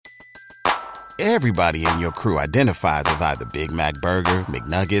Everybody in your crew identifies as either Big Mac Burger,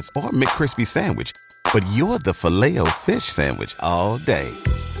 McNuggets, or McCrispy Sandwich. But you're the Filet-O-Fish Sandwich all day.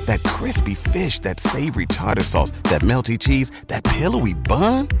 That crispy fish, that savory tartar sauce, that melty cheese, that pillowy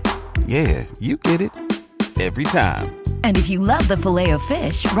bun. Yeah, you get it. Every time. And if you love the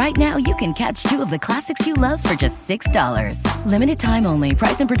Filet-O-Fish, right now you can catch two of the classics you love for just $6. Limited time only.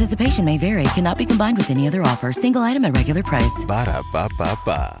 Price and participation may vary. Cannot be combined with any other offer. Single item at regular price.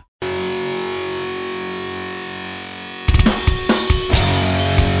 Ba-da-ba-ba-ba.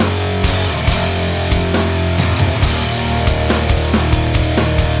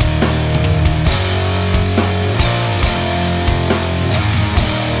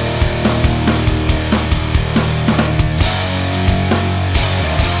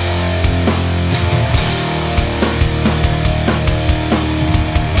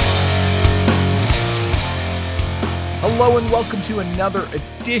 Hello and welcome to another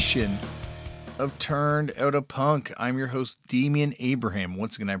edition of Turned Out a Punk. I'm your host, Damian Abraham.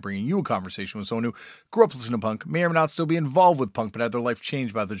 Once again, I'm bringing you a conversation with someone who grew up listening to punk, may or may not still be involved with punk, but had their life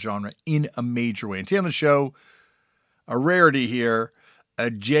changed by the genre in a major way. And today on the show, a rarity here, a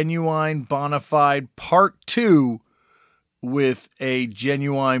genuine bona fide part 2 with a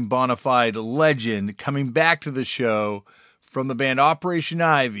genuine bona fide legend coming back to the show from the band Operation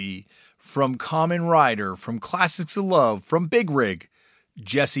Ivy, from Kamen Rider, from Classics of Love, from Big Rig.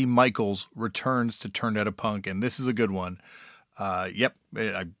 Jesse Michaels returns to Turned Out a Punk, and this is a good one.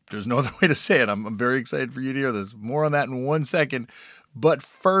 There's no other way to say it. I'm very excited for you to hear this. More on that in 1 second. But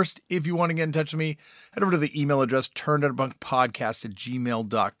first, if you want to get in touch with me, head over to the email address,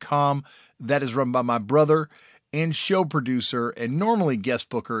 turnedoutapunkpodcast@gmail.com. That is run by my brother and show producer and normally guest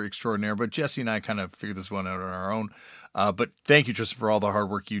booker extraordinaire, but Jesse and I kind of figured this one out on our own. But thank you, Tristan, for all the hard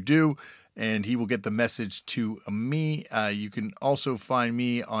work you do. And he will get the message to me. You can also find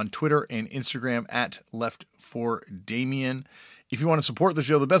me on Twitter and Instagram at Left4Damian. If you want to support the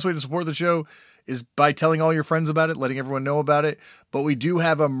show, the best way to support the show is by telling all your friends about it, letting everyone know about it. But we do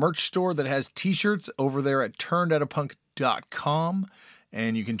have a merch store that has t-shirts over there at turnedoutapunk.com.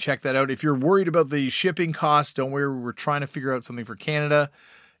 And you can check that out. If you're worried about the shipping costs, don't worry. We're trying to figure out something for Canada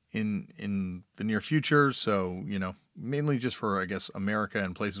in the near future. So, mainly just for, I guess, America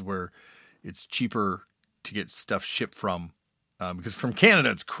and places where it's cheaper to get stuff shipped from, because from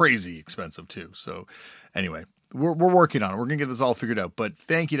Canada, it's crazy expensive too. So anyway, we're working on it. We're going to get this all figured out, but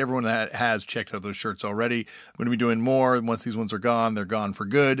thank you to everyone that has checked out those shirts already. I'm going to be doing more. Once these ones are gone, they're gone for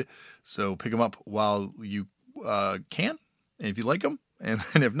good. So pick them up while you can, and if you like them, and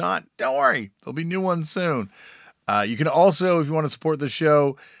then if not, don't worry. There'll be new ones soon. You can also, if you want to support the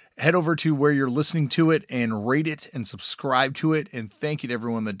show, head over to where you're listening to it and rate it and subscribe to it. And thank you to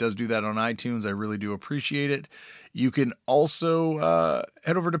everyone that does do that on iTunes. I really do appreciate it. You can also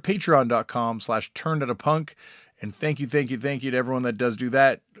head over to patreon.com/turnedoutapunk. And thank you to everyone that does do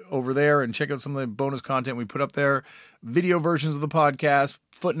that over there. And check out some of the bonus content we put up there. Video versions of the podcast,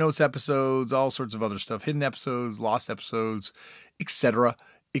 footnotes episodes, all sorts of other stuff. Hidden episodes, lost episodes, etc.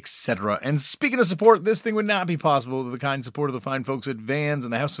 etc. And speaking of support, this thing would not be possible with the kind support of the fine folks at Vans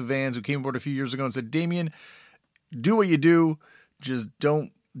and the House of Vans, who came aboard a few years ago and said, Damian, do what you do, just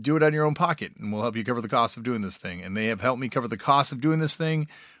don't do it out of your own pocket, and we'll help you cover the cost of doing this thing. And they have helped me cover the cost of doing this thing.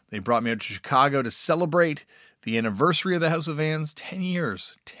 They brought me out to Chicago to celebrate the anniversary of the House of Vans. 10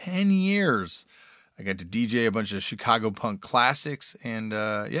 years. 10 years. I got to DJ a bunch of Chicago punk classics, and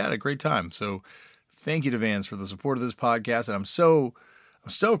I had a great time. So thank you to Vans for the support of this podcast, and I'm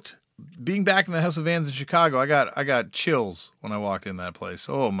stoked. Being back in the House of Vans in Chicago, I got chills when I walked in that place.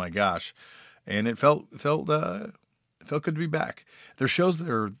 Oh my gosh. And it felt good to be back. Their shows that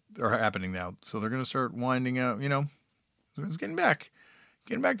are happening now, so they're going to start winding up, it's getting back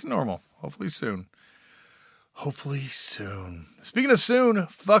to normal. Hopefully soon. Speaking of soon,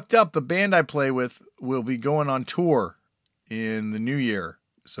 Fucked Up, the band I play with, will be going on tour in the new year.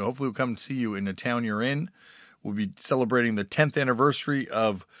 So hopefully we'll come see you in the town you're in. We'll be celebrating the 10th anniversary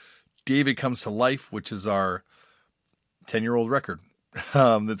of David Comes to Life, which is our 10-year-old record that's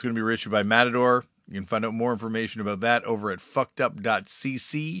going to be reissued by Matador. You can find out more information about that over at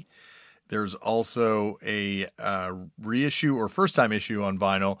fuckedup.cc. There's also a reissue or first-time issue on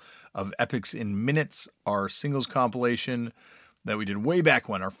vinyl of Epics in Minutes, our singles compilation that we did way back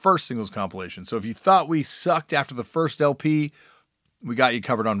when, our first singles compilation. So if you thought we sucked after the first LP, we got you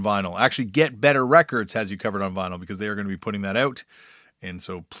covered on vinyl. Actually, Get Better Records has you covered on vinyl because they are going to be putting that out. And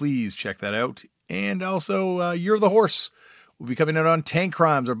so please check that out. And also, You're the Horse will be coming out on Tank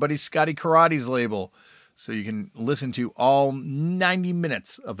Crimes, our buddy Scotty Karate's label. So you can listen to all 90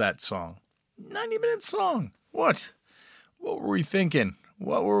 minutes of that song. 90-minute song. What were we thinking?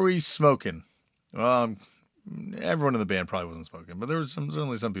 What were we smoking? Well, everyone in the band probably wasn't smoking, but there was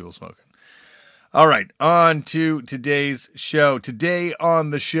certainly some people smoking. All right, on to today's show. Today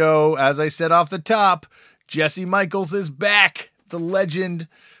on the show, as I said off the top, Jesse Michaels is back. The legend,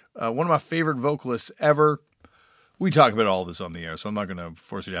 one of my favorite vocalists ever. We talk about all this on the air, so I'm not going to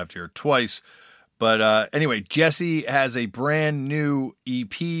force you to have to hear it twice. But anyway, Jesse has a brand new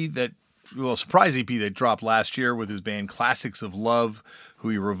surprise EP that dropped last year with his band Classics of Love, who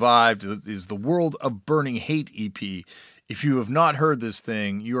he revived. It is the World of Burning Hate EP. If you have not heard this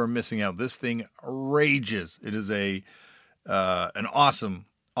thing, you are missing out. This thing rages. It is an awesome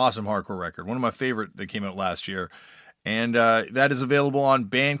hardcore record. One of my favorite that came out last year. And that is available on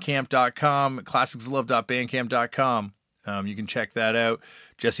bandcamp.com, classicsoflove.bandcamp.com. You can check that out.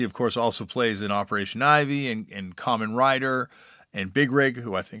 Jesse, of course, also plays in Operation Ivy and Common Rider and Big Rig,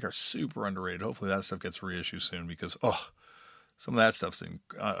 who I think are super underrated. Hopefully that stuff gets reissued soon because, some of that stuff's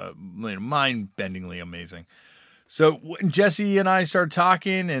mind-bendingly amazing. So when Jesse and I started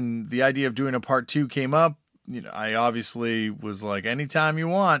talking and the idea of doing a part 2 came up, I obviously was like, anytime you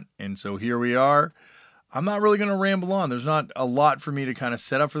want. And so here we are. I'm not really going to ramble on. There's not a lot for me to kind of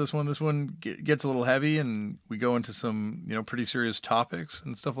set up for this one. This one gets a little heavy and we go into some, pretty serious topics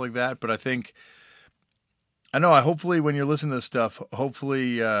and stuff like that. But I hopefully when you're listening to this stuff,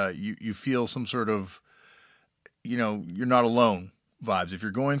 hopefully you feel some sort of, you're not alone vibes. If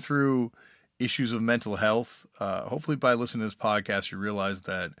you're going through issues of mental health, hopefully by listening to this podcast, you realize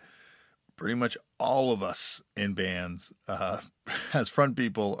that pretty much all of us in bands, as front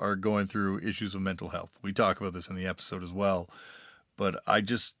people, are going through issues of mental health. We talk about this in the episode as well, but I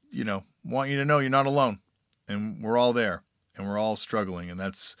just, want you to know you're not alone, and we're all there, and we're all struggling, and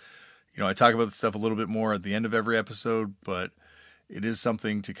that's, I talk about this stuff a little bit more at the end of every episode, but it is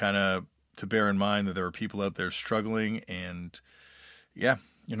something to bear in mind that there are people out there struggling, and yeah,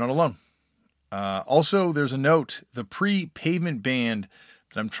 you're not alone. Also, there's a note, the pre-Pavement band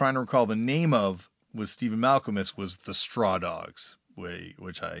that I'm trying to recall the name of was Stephen Malcolmus was the Straw Dogs,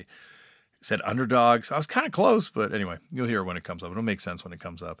 which I said Underdogs. I was kind of close, but anyway, you'll hear it when it comes up. It'll make sense when it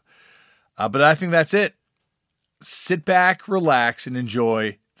comes up. But I think that's it. Sit back, relax, and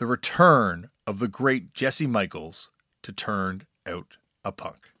enjoy the return of the great Jesse Michaels to Turned Out a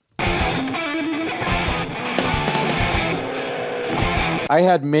Punk. I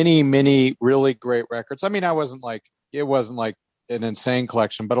had many really great records. I mean, it wasn't like an insane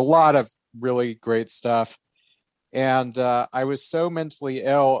collection, but a lot of really great stuff. And I was so mentally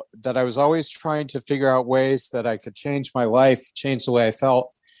ill that I was always trying to figure out ways that I could change my life, change the way I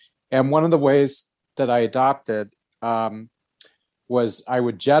felt. And one of the ways that I adopted was I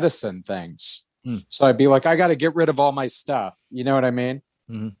would jettison things. So I'd be like, I got to get rid of all my stuff. You know what I mean?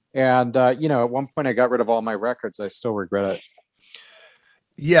 Mm-hmm. And, at one point I got rid of all my records. I still regret it.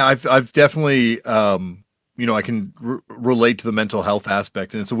 Yeah, I've definitely, I can relate to the mental health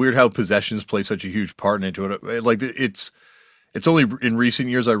aspect, and it's weird how possessions play such a huge part into it. Like it's only in recent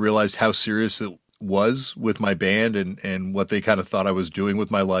years I realized how serious it was with my band and what they kind of thought I was doing with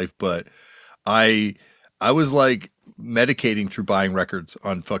my life. But I was like medicating through buying records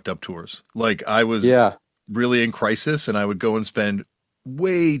on fucked up tours. Like I was really in crisis, and I would go and spend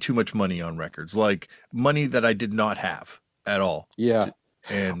way too much money on records, like money that I did not have at all. Yeah.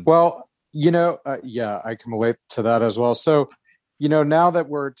 And well, I can relate to that as well. So, now that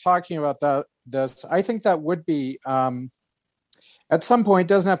we're talking about this, I think that would be, at some point,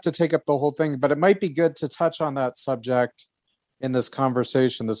 doesn't have to take up the whole thing, but it might be good to touch on that subject in this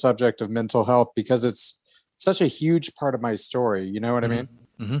conversation, the subject of mental health, because it's such a huge part of my story. You know what I mean?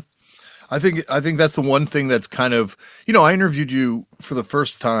 Mm-hmm. I think that's the one thing that's kind of, I interviewed you for the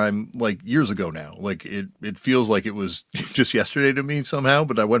first time like years ago now. Like it feels like it was just yesterday to me somehow,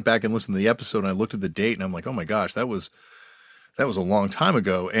 but I went back and listened to the episode and I looked at the date and I'm like, oh my gosh, that was a long time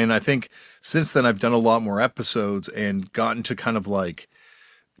ago. And I think since then I've done a lot more episodes and gotten to kind of like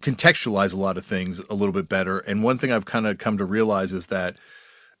contextualize a lot of things a little bit better. And one thing I've kind of come to realize is that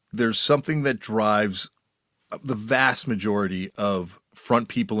there's something that drives the vast majority of front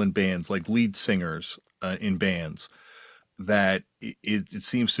people in bands, like lead singers in bands, that it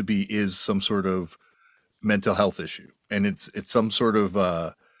seems to be is some sort of mental health issue. And it's some sort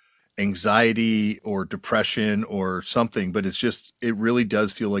of anxiety or depression or something, but it really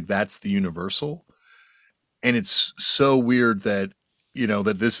does feel like that's the universal. And it's so weird that,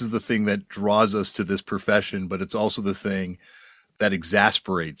 that this is the thing that draws us to this profession, but it's also the thing that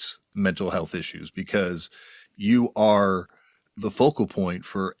exasperates mental health issues, because you are the focal point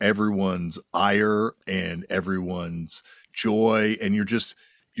for everyone's ire and everyone's joy. And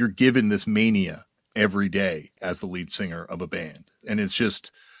you're given this mania every day as the lead singer of a band. And it's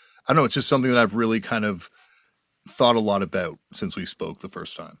just, I don't know. It's just something that I've really kind of thought a lot about since we spoke the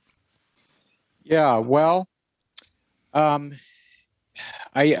first time. Yeah, well, um,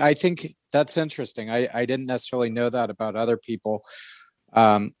 I think that's interesting. I didn't necessarily know that about other people.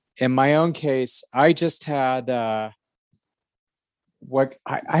 In my own case, I just had what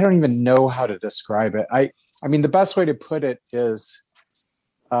I don't even know how to describe it. I mean, the best way to put it is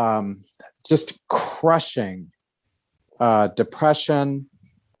just crushing depression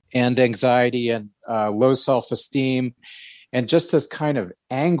and anxiety and low self-esteem and just this kind of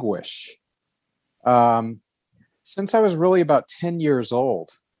anguish since I was really about 10 years old.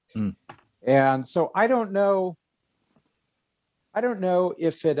 Mm. And so I don't know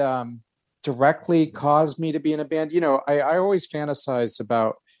if it directly caused me to be in a band. You know, I always fantasized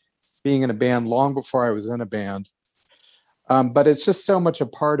about being in a band long before I was in a band. But it's just so much a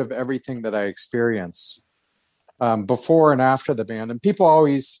part of everything that I experience before and after the band. And people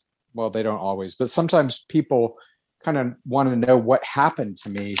always, well, they don't always, but sometimes people kind of want to know what happened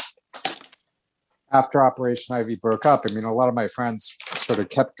to me after Operation Ivy broke up. I mean, a lot of my friends sort of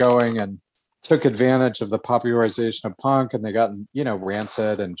kept going and took advantage of the popularization of punk, and they got, you know,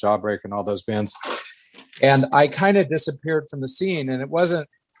 Rancid and Jawbreak and all those bands. And I kind of disappeared from the scene. And it wasn't,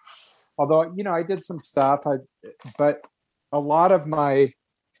 although, you know, I did some stuff, but a lot of my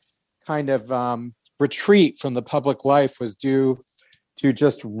kind of retreat from the public life was due to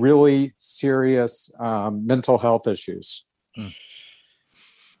just really serious mental health issues.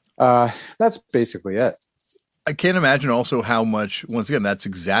 That's basically it. I can't imagine also how much, once again, that's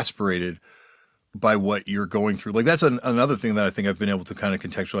exasperated by what you're going through. Like that's another thing that I think I've been able to kind of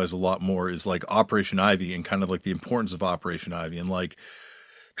contextualize a lot more is like Operation Ivy and kind of like the importance of Operation Ivy. And like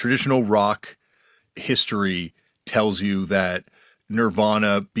traditional rock history tells you that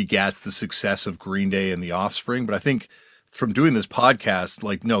Nirvana begats the success of Green Day and The Offspring. But I think from doing this podcast,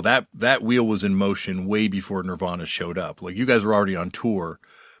 like, no, that wheel was in motion way before Nirvana showed up. Like you guys were already on tour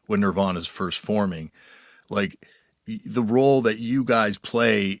when Nirvana's first forming. Like the role that you guys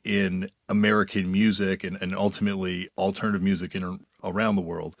play in American music and ultimately alternative music in around the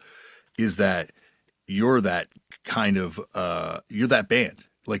world is that you're that kind of, you're that band.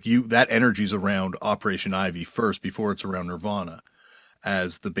 Like that energy's around Operation Ivy first before it's around Nirvana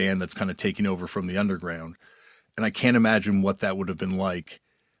as the band that's kind of taking over from the underground. And I can't imagine what that would have been like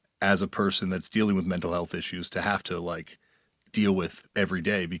as a person that's dealing with mental health issues to have to like deal with every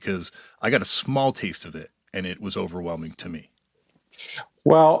day, because I got a small taste of it and it was overwhelming to me.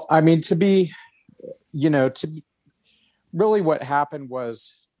 Well, I mean, really what happened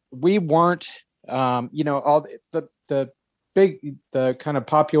was we weren't, all the kind of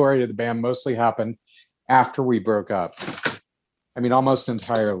popularity of the band mostly happened after we broke up. I mean, almost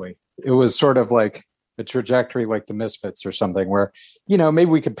entirely. It was sort of like a trajectory like the Misfits or something where, you know, maybe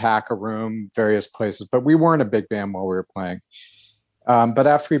we could pack a room various places, but we weren't a big band while we were playing. But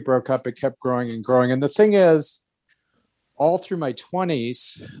after we broke up, it kept growing and growing. And the thing is, all through my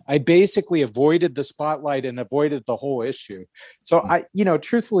 20s, I basically avoided the spotlight and avoided the whole issue. So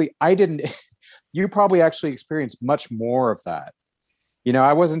truthfully, I didn't, you probably actually experienced much more of that. You know,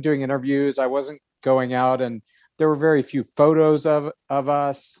 I wasn't doing interviews. I wasn't going out, and there were very few photos of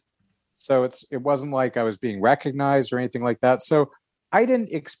us. So it wasn't like I was being recognized or anything like that. So I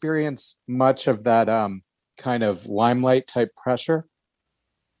didn't experience much of that kind of limelight type pressure.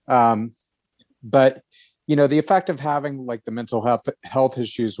 But, you know, the effect of having like the mental health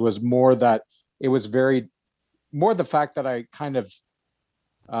issues was more that it was more the fact that I kind of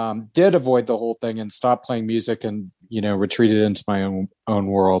did avoid the whole thing and stopped playing music and, you know, retreated into my own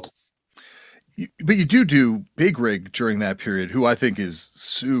world. But you do Big Rig during that period, who I think is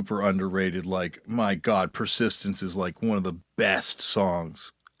super underrated. Like, my God, Persistence is like one of the best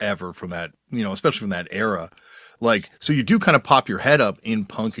songs ever from that, you know, especially from that era. Like, so you do kind of pop your head up in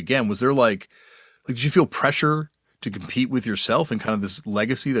punk again. Was there like did you feel pressure to compete with yourself and kind of this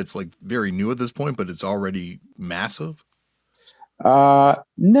legacy that's like very new at this point, but it's already massive?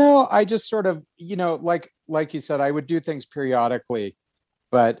 No, I just sort of, you know, like you said, I would do things periodically,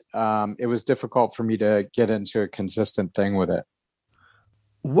 but it was difficult for me to get into a consistent thing with it.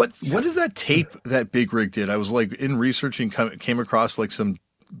 What is that tape that Big Rig did? I was like in researching, came across like some,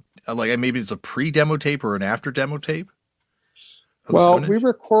 like maybe it's a pre-demo tape or an after demo tape. Well, we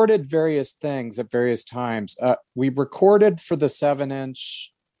recorded various things at various times. We recorded for the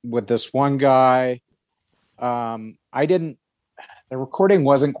 7-inch with this one guy. The recording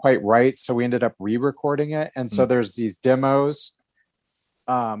wasn't quite right, so we ended up re-recording it. And so there's these demos,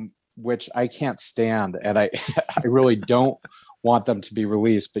 which I can't stand, and I really don't want them to be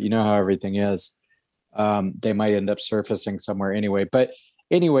released, but you know how everything is. They might end up surfacing somewhere anyway. But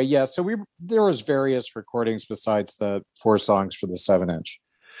anyway, yeah. So there was various recordings besides the 4 songs for the 7-inch.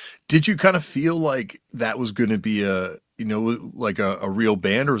 Did you kind of feel like that was going to be like a real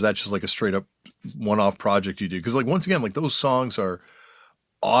band, or was that just like a straight up one-off project you did? Because like, once again, like those songs are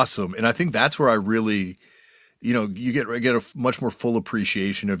awesome. And I think that's where I really, you get a much more full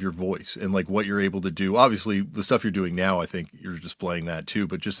appreciation of your voice and like what you're able to do. Obviously the stuff you're doing now, I think you're displaying that too,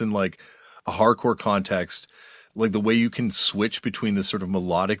 but just in like a hardcore context, like the way you can switch between this sort of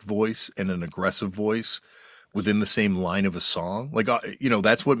melodic voice and an aggressive voice within the same line of a song. Like,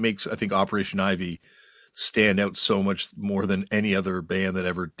 that's what makes, I think, Operation Ivy stand out so much more than any other band that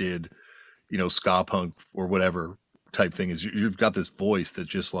ever did, ska punk or whatever type thing. Is you've got this voice that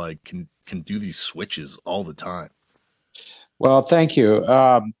just like can do these switches all the time. Well, thank you.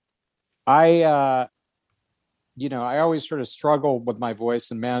 I always sort of struggled with my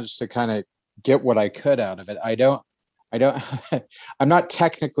voice and managed to kind of get what I could out of it. I don't, I'm not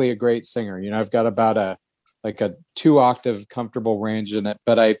technically a great singer. I've got about a 2-octave comfortable range in it,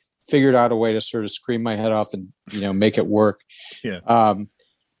 but I figured out a way to sort of scream my head off and, make it work. Yeah.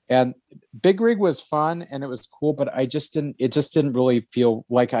 And Big Rig was fun and it was cool, but it just didn't really feel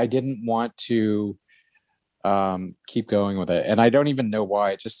like I didn't want to keep going with it. And I don't even know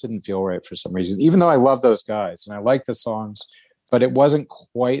why. It just didn't feel right for some reason, even though I love those guys and I like the songs, but it wasn't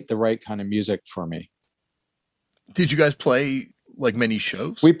quite the right kind of music for me. Did you guys play like many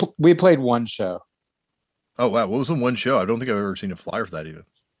shows? We played one show. Oh, wow. What was the one show? I don't think I've ever seen a flyer for that even.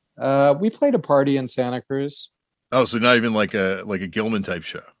 We played a party in Santa Cruz. Oh, so not even like a Gilman type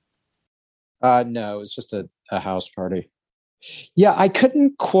show. No, it was just a house party. Yeah, I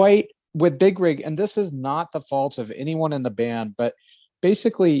couldn't quite with Big Rig, and this is not the fault of anyone in the band, but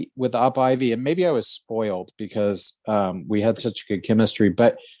basically with Up Ivy, and maybe I was spoiled because we had such good chemistry,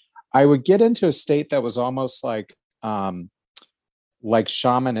 but I would get into a state that was almost like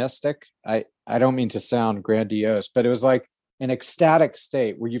shamanistic. I don't mean to sound grandiose, but it was like an ecstatic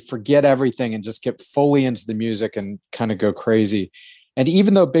state where you forget everything and just get fully into the music and kind of go crazy. And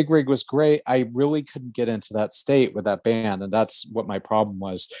even though Big Rig was great, I really couldn't get into that state with that band. And that's what my problem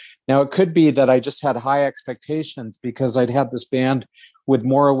was. Now, it could be that I just had high expectations because I'd had this band with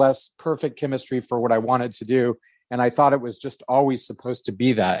more or less perfect chemistry for what I wanted to do. And I thought it was just always supposed to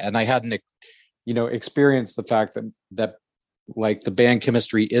be that. And I hadn't, experienced the fact that like the band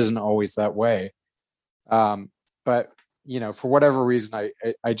chemistry isn't always that way. But, for whatever reason,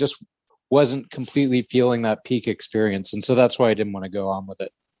 I just wasn't completely feeling that peak experience. And so that's why I didn't want to go on with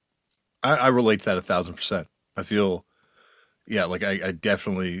it. I relate to that 1,000%. I feel, yeah, like I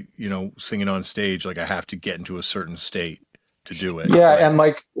definitely, singing on stage, like I have to get into a certain state to do it. Yeah. And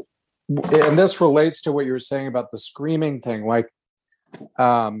this relates to what you were saying about the screaming thing. Like,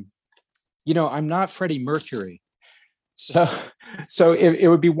 I'm not Freddie Mercury. So it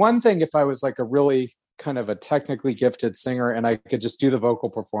would be one thing if I was like a really kind of a technically gifted singer and I could just do the vocal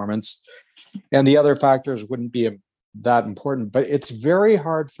performance and the other factors wouldn't be that important. But it's very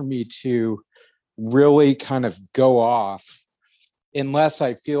hard for me to really kind of go off unless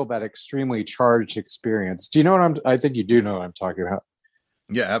I feel that extremely charged experience. Do you know what I think you do know what I'm talking about.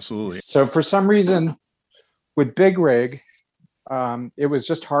 Yeah, absolutely. So for some reason with Big Rig, it was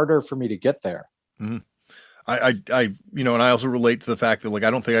just harder for me to get there. Mm-hmm. And I also relate to the fact that like,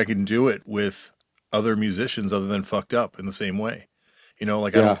 I don't think I can do it with other musicians other than Fucked Up in the same way. I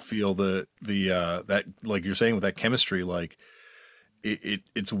don't feel that like you're saying with that chemistry, like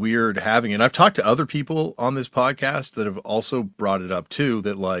it's weird having it. And I've talked to other people on this podcast that have also brought it up too,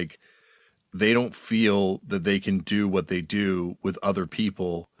 that like, they don't feel that they can do what they do with other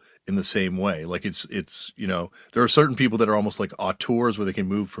people in the same way. Like it's, there are certain people that are almost like auteurs where they can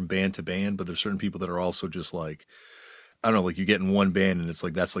move from band to band, but there's certain people that are also just like, I don't know, like you get in one band and it's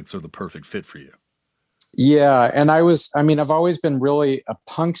like, that's like sort of the perfect fit for you. Yeah. And I've always been really a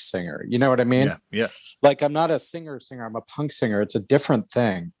punk singer. You know what I mean? Yeah. Like I'm not a singer, I'm a punk singer. It's a different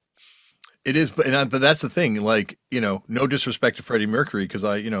thing. It is, but that's the thing. Like, no disrespect to Freddie Mercury, because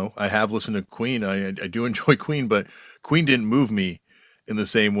I have listened to Queen. I do enjoy Queen, but Queen didn't move me in the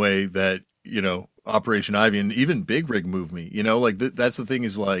same way that Operation Ivy and even Big Rig moved me. Like that's the thing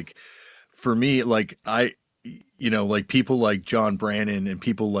is like, for me, like like people like John Brannon and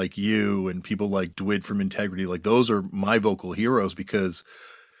people like you and people like Dwid from Integrity, like those are my vocal heroes because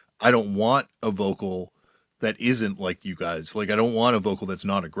I don't want a vocal that isn't like you guys. Like I don't want a vocal that's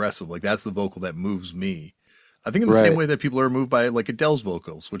not aggressive. Like that's the vocal that moves me. I think in the same way that people are moved by like Adele's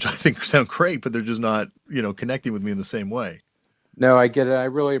vocals, which I think sound great, but they're just not, connecting with me in the same way. No, I get it. I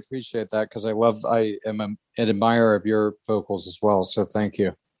really appreciate that because I am an admirer of your vocals as well. So thank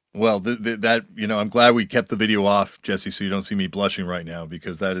you. Well, that, I'm glad we kept the video off, Jesse, so you don't see me blushing right now,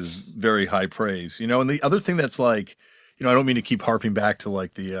 because that is very high praise. And the other thing that's like, I don't mean to keep harping back to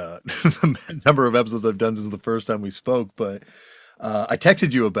like the, the number of episodes I've done since the first time we spoke, but I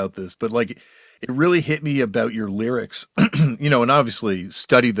texted you about this, but like it really hit me about your lyrics, and obviously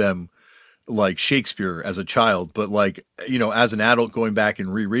studied them like Shakespeare as a child, but like, as an adult going back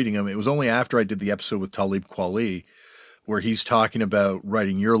and rereading them, it was only after I did the episode with Talib Kweli where he's talking about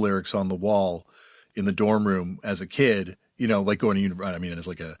writing your lyrics on the wall in the dorm room as a kid, like going to university. I mean, as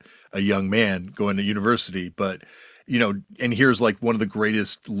like a young man going to university, but, and here's like one of the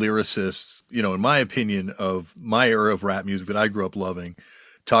greatest lyricists, in my opinion, of my era of rap music that I grew up loving,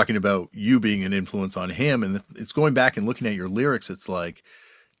 talking about you being an influence on him. And it's going back and looking at your lyrics. It's like,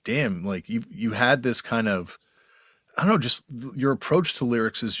 damn, like you had this kind of, I don't know, just your approach to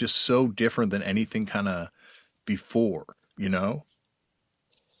lyrics is just so different than anything kind of before,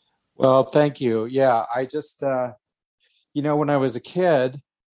 Well, thank you. Yeah, I just, when I was a kid,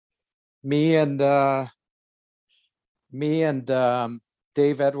 me and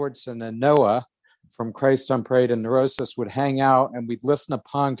Dave Edwardson and Noah from Christ on Parade and Neurosis would hang out, and we'd listen to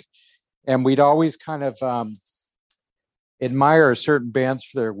punk, and we'd always kind of admire certain bands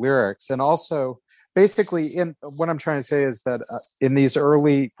for their lyrics. And also, basically, in what I'm trying to say is that in these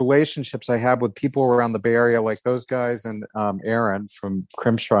early relationships I had with people around the Bay Area, like those guys and Aaron from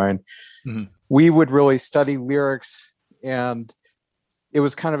Crimshrine, we would really study lyrics, and it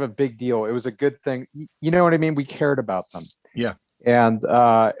was kind of a big deal. It was a good thing. You know what I mean? We cared about them. Yeah. And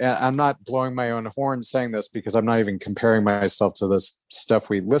I'm not blowing my own horn saying this, because I'm not even comparing myself to this stuff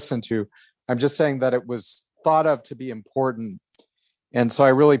we listen to. I'm just saying that it was thought of to be important. And so I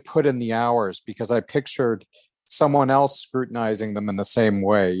really put in the hours, because I pictured someone else scrutinizing them in the same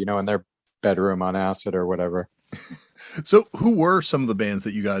way, in their bedroom on acid or whatever. So who were some of the bands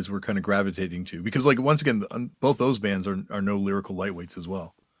that you guys were kind of gravitating to? Because like, once again, both those bands are no lyrical lightweights as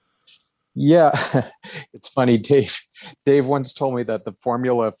well. Yeah. It's funny. Dave once told me that the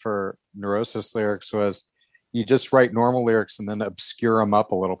formula for Neurosis lyrics was you just write normal lyrics and then obscure them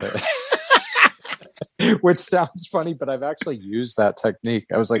up a little bit. Which sounds funny, but I've actually used that technique.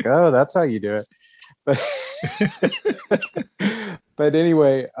 I was like, oh, that's how you do it. But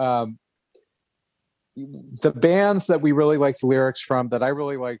anyway, the bands that we really liked the lyrics from, that I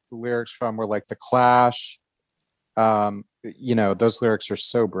really liked the lyrics from, were like The Clash. Those lyrics are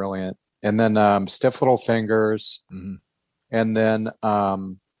so brilliant. And then Stiff Little Fingers. Mm-hmm. And then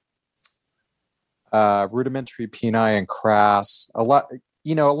Rudimentary Peni and Crass. A lot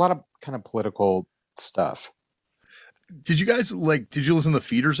of kind of political stuff. Did you listen to the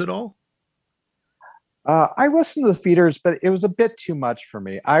Feeders at all? I listened to the Feeders, but it was a bit too much for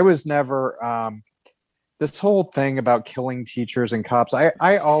me. I was never this whole thing about killing teachers and cops.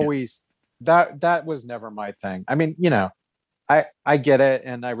 I always that was never my thing. I mean, I get it,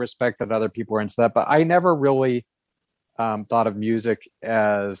 and I respect that other people are into that, but I never really thought of music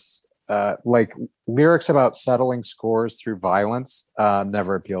as like lyrics about settling scores through violence.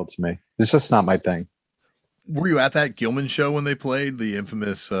 Never appealed to me. It's just not my thing. Were you at that Gilman show when they played the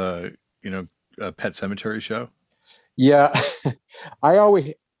infamous, Pet Sematary show? Yeah,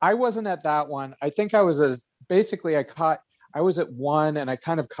 I wasn't at that one. I think I was I was at one, and I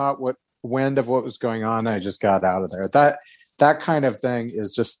kind of caught wind of what was going on. And I just got out of there. That kind of thing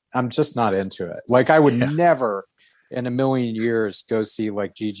is just, I'm just not into it. Like I would never in a million years go see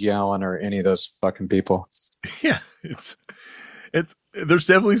like Gigi Allen or any of those fucking people. Yeah. There's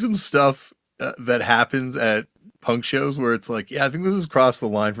definitely some stuff that happens at punk shows where it's like, yeah, I think this has crossed the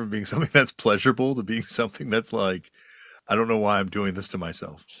line from being something that's pleasurable to being something that's like, I don't know why I'm doing this to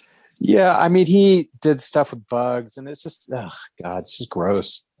myself. Yeah. I mean, he did stuff with Bugs, and it's just, oh God, it's just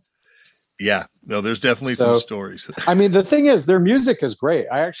gross. Yeah, no, there's definitely some stories. I mean, the thing is, their music is great.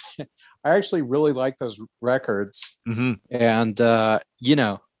 I actually really like those records. Mm-hmm. And,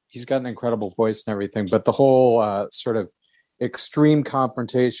 he's got an incredible voice and everything, but the whole sort of extreme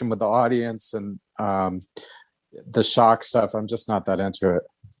confrontation with the audience and the shock stuff, I'm just not that into it.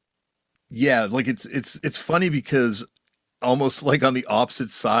 Yeah, like it's funny because almost like on the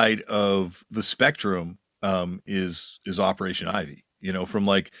opposite side of the spectrum is Operation Ivy. From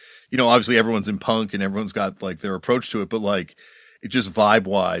like, obviously everyone's in punk and everyone's got like their approach to it, but like it just vibe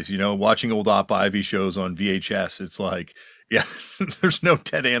wise, watching old Op Ivy shows on VHS, it's like, yeah, there's no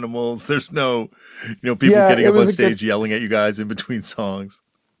dead animals. There's no, people getting up on stage yelling at you guys in between songs.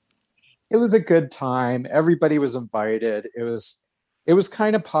 It was a good time. Everybody was invited. It was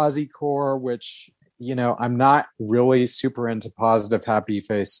kind of posi-core, which, I'm not really super into positive happy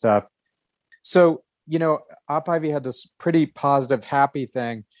face stuff. So, you know, Op Ivy had this pretty positive, happy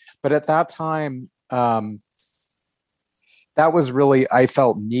thing, but at that time, that was really, I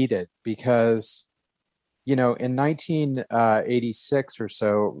felt, needed because, you know, in 1986 or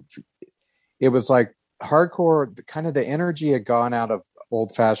so, it was like hardcore, kind of the energy had gone out of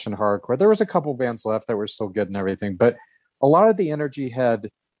old fashioned hardcore. There was a couple bands left that were still good and everything, but a lot of the energy had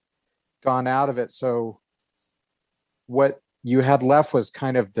gone out of it. So what you had left was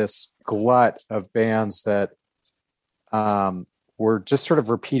kind of this glut of bands that were just sort of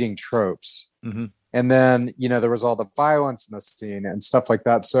repeating tropes. Mm-hmm. And then, you know, there was all the violence in the scene and stuff like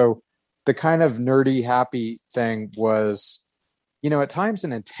that. So the kind of nerdy, happy thing was, you know, at times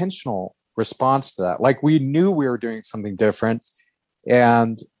an intentional response to that. Like we knew we were doing something different.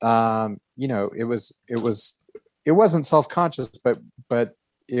 And, you know, it wasn't self-conscious, but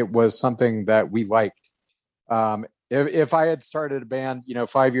it was something that we liked. If I had started a band, you know,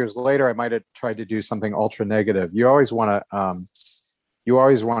 5 years later, I might have tried to do something ultra negative. You always want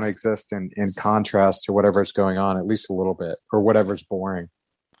to exist in contrast to whatever's going on, at least a little bit, or whatever's boring.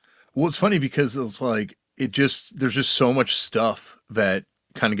 Well, it's funny because it's like, there's just so much stuff that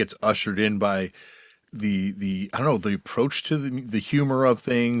kind of gets ushered in by the I don't know, the approach to the humor of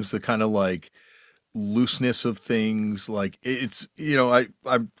things, the kind of like looseness of things. Like it's, you know, I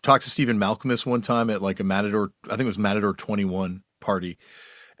talked to Stephen Malcolmus one time at like a Matador, I think it was Matador 21 party.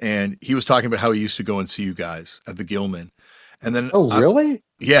 And he was talking about how he used to go and see you guys at the Gilman. And then, really?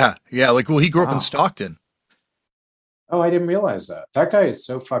 Yeah. Like, well, he grew up in Stockton. Oh, I didn't realize that. That guy is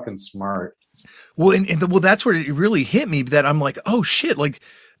so fucking smart. Well, well, that's where it really hit me that I'm like, oh shit, like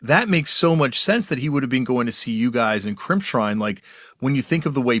that makes so much sense that he would have been going to see you guys in Crimpshrine. Like when you think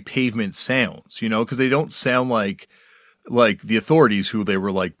of the way Pavement sounds, you know, because they don't sound like the Authorities, who they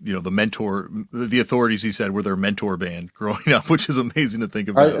were like, you know, the Authorities, he said, were their mentor band growing up, which is amazing to think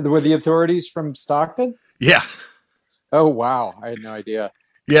about. Were the Authorities from Stockton? Yeah. Oh, wow. I had no idea.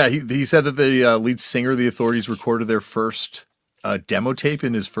 Yeah. He said that the lead singer of the Authorities recorded their first demo tape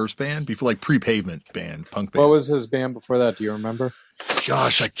in his first band before, like pre-Pavement band, punk band. What was his band before that? Do you remember?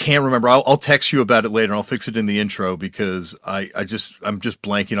 Gosh, I can't remember. I'll text you about it later. I'll fix it in the intro because I'm just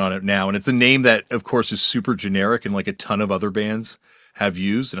blanking on it now. And it's a name that, of course, is super generic and like a ton of other bands have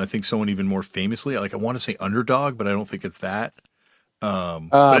used. And I think someone even more famously, like I want to say Underdog, but I don't think it's that.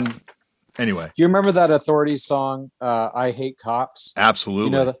 But anyway. Do you remember that Authorities song, I Hate Cops? Absolutely.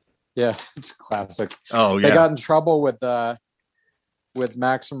 You know that? Yeah, it's a classic. Oh, yeah. They got in trouble with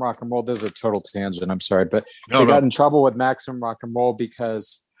Maximum Rock and Roll. This is a total tangent, I'm sorry, but they got in trouble with Maximum Rock and Roll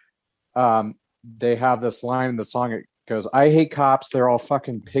because they have this line in the song. It goes, "I hate cops. They're all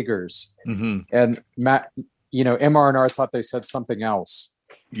fucking piggers." Mm-hmm. And MR&R thought they said something else.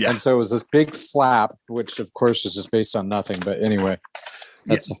 Yeah. And so it was this big flap, which of course is just based on nothing. But anyway,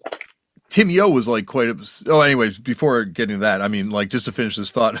 that's. Yeah. Tim Yo was like anyways, before getting to that, I mean, like just to finish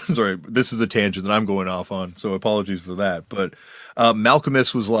this thought, sorry, this is a tangent that I'm going off on, so apologies for that. But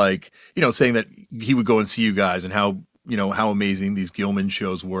Malcolmus was like, you know, saying that he would go and see you guys and how amazing these Gilman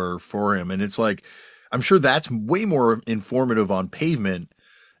shows were for him. And it's like, I'm sure that's way more informative on Pavement,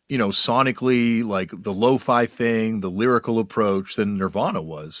 you know, sonically, like the lo-fi thing, the lyrical approach than Nirvana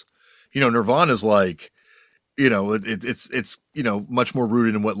was. You know, Nirvana's like, you know, it's you know, much more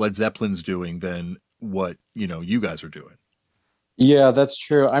rooted in what Led Zeppelin's doing than what, you know, you guys are doing. Yeah, that's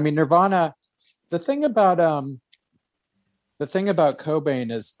true. I mean, Nirvana, the thing about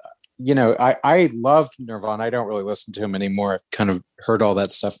Cobain is, you know, I loved Nirvana. I don't really listen to him anymore. I've kind of heard all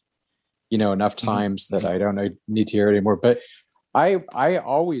that stuff, you know, enough times that I don't need to hear it anymore. But I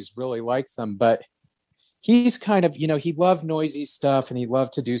always really liked them. But he's kind of, you know, he loved noisy stuff and he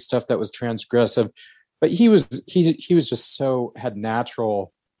loved to do stuff that was transgressive. But he was just had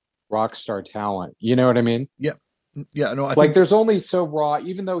natural rock star talent. You know what I mean? Yeah. Yeah. No, I think there's only so raw,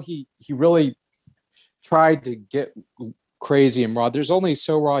 even though he really tried to get crazy and raw, there's only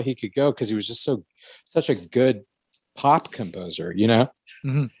so raw he could go because he was just such a good pop composer, you know?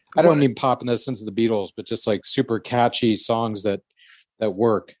 Mm-hmm. I don't mean pop in the sense of the Beatles, but just like super catchy songs that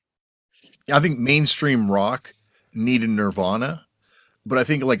work. I think mainstream rock needed Nirvana. But I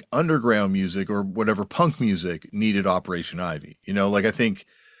think like underground music or whatever punk music needed Operation Ivy. You know, like I think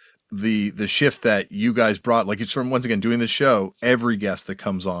the shift that you guys brought, like it's from, once again, doing this show, every guest that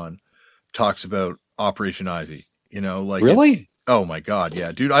comes on talks about Operation Ivy. You know, like really? Oh my God.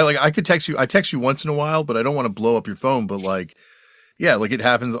 Yeah, dude. I could text you. I text you once in a while, but I don't want to blow up your phone. But like, yeah, like it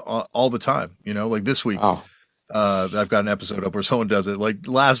happens all the time. You know, like this week, I've got an episode up where someone does it. Like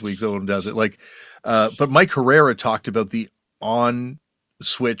last week, someone does it. Like, but Mike Herrera talked about the on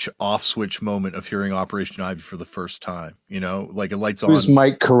switch off switch moment of hearing Operation Ivy for the first time, you know, like it lights on. Who's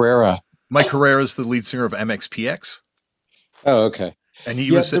Mike Carrera? Mike Herrera is the lead singer of MXPX. Oh, okay. And he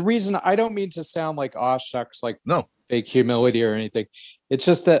Yeah, was the reason I don't mean to sound like aw shucks, like no. fake humility or anything. It's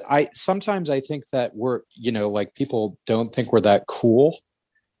just that sometimes I think that we're, like people don't think we're that cool.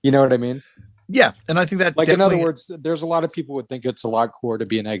 You know what I mean? Yeah, and I think that, like, in other words, there's a lot of people would think it's a lot cooler to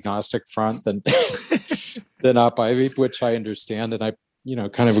be an agnostic front than than Op Ivy, which I understand and I,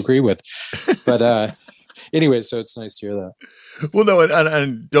 kind of agree with. But anyway, so it's nice to hear that. Well, no,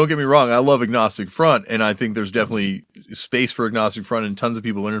 and don't get me wrong, I love Agnostic Front, and I think there's definitely space for Agnostic Front, and tons of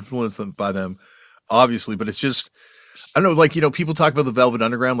people are influenced by them, obviously. But it's just, I don't know, like, people talk about the Velvet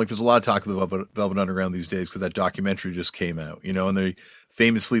Underground. Like, there's a lot of talk of the Velvet Underground these days because that documentary just came out, and they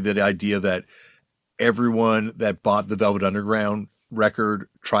famously, the idea that everyone that bought the Velvet Underground record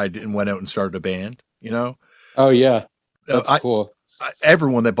tried and went out and started a band, Oh, yeah. That's cool.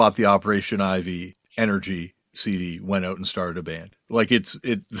 Everyone that bought the Operation Ivy Energy CD went out and started a band. Like,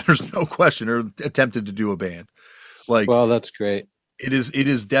 there's no question, or attempted to do a band. Like, well, that's great. It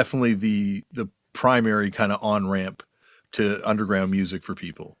is definitely the primary kind of on-ramp to underground music for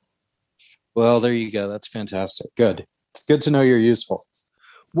people. Well, there you go. That's fantastic. Good. It's good to know you're useful.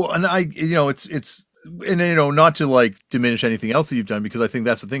 Well, and it's not to like diminish anything else that you've done, because I think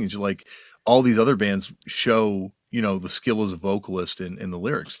that's the thing is like all these other bands show, the skill as a vocalist in the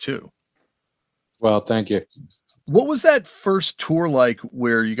lyrics too. Well, thank you. What was that first tour like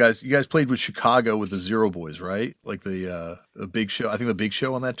where you guys played with Chicago with the Zero Boys, right? Like the big show, I think the big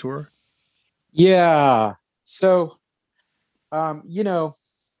show on that tour. Yeah. So,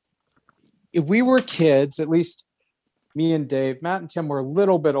 if we were kids, at least me and Dave, Matt and Tim were a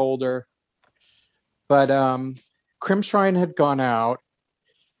little bit older, but Crimpshrine had gone out,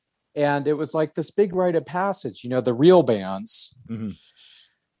 and it was like this big rite of passage. The real bands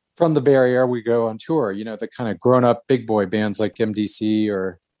from the Bay Area we go on tour. The kind of grown-up big boy bands like MDC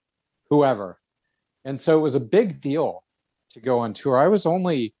or whoever, and so it was a big deal to go on tour. I was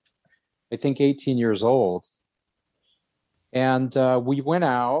only, I think, 18 years old, and we went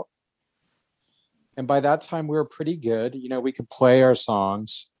out. And by that time, we were pretty good. We could play our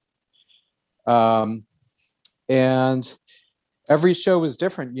songs. And every show was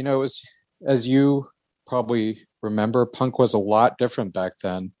different. It was, as you probably remember, punk was a lot different back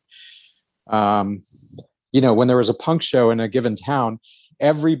then. When there was a punk show in a given town,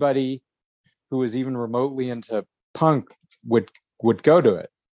 everybody who was even remotely into punk would go to it.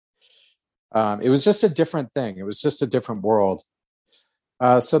 It was just a different thing. It was just a different world.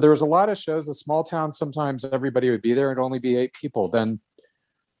 So there was a lot of shows. A small town, sometimes everybody would be there. It'd only be 8 people. Then,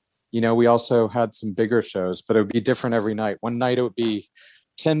 we also had some bigger shows, but it would be different every night. One night it would be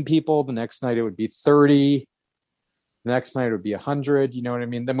 10 people. The next night it would be 30. The next night it would be 100. You know what I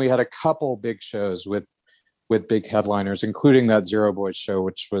mean? Then we had a couple big shows with big headliners, including that Zero Boys show,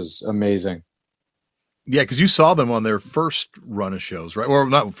 which was amazing. Yeah, because you saw them on their first run of shows, right? Or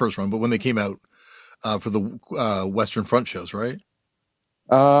not first run, but when they came out for the Western Front shows, right?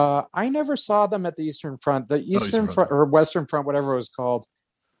 I never saw them at the Eastern Front. The Eastern Front or Western Front, whatever it was called,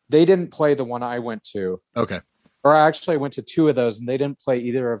 they didn't play the one I went to. Okay. Or actually, I went to 2 of those, and they didn't play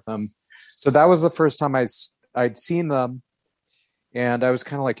either of them. So that was the first time I'd seen them, and I was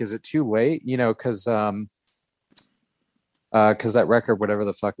kind of like, "Is it too late?" Because that record, whatever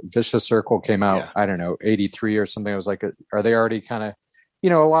the fuck, Vicious Circle came out. Yeah. I don't know, 83 or something. I was like, "Are they already kind of?"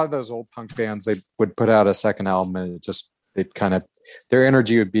 A lot of those old punk bands, they would put out a second album, and it kind of, their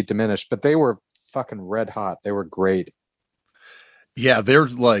energy would be diminished, but they were fucking red hot. They were great. Yeah, they're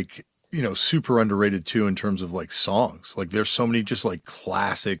like, super underrated too in terms of like songs. Like there's so many just like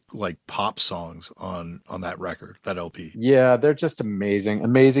classic like pop songs on that record, that LP. Yeah, they're just amazing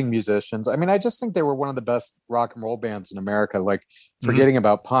musicians. I mean, I just think they were one of the best rock and roll bands in America, like forgetting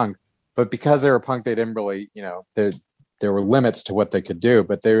about punk. But because they were punk, they didn't really, there were limits to what they could do,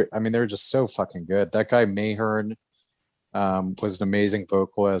 but they were just so fucking good. That guy Mayhern was an amazing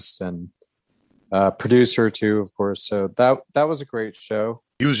vocalist and producer too, of course. So that was a great show.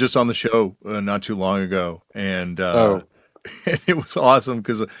 He was just on the show not too long ago, and it was awesome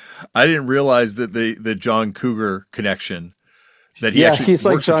because I didn't realize that the John Cougar connection. That he's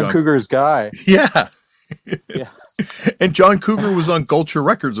like John Cougar's guy. Yeah, yeah. And John Cougar was on Gulcher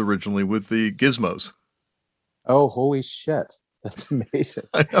Records originally with the Gizmos. Oh, holy shit! That's amazing.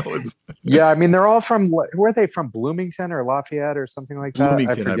 I know. Yeah, I mean, they're all from, where are they from? Bloomington or Lafayette or something like that?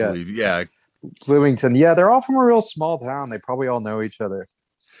 Bloomington, I believe. Yeah. Bloomington. Yeah, they're all from a real small town. They probably all know each other.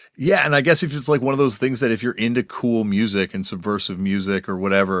 Yeah, and I guess if it's like one of those things that if you're into cool music and subversive music or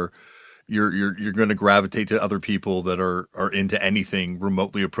whatever, you're going to gravitate to other people that are into anything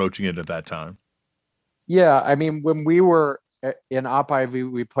remotely approaching it at that time. Yeah, I mean, when we were in Op Ivy,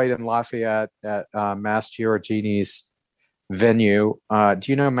 we played in Lafayette at Mass Giorgini's venue. Do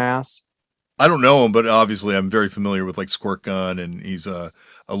you know Mass? I don't know him, but obviously I'm very familiar with like Squirt Gun, and he's a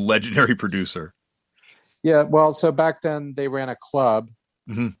legendary producer. Yeah, well, so back then they ran a club,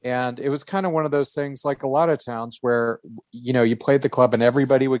 hmm and it was kind of one of those things, like a lot of towns, where you played the club and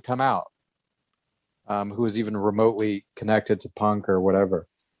everybody would come out, who was even remotely connected to punk or whatever.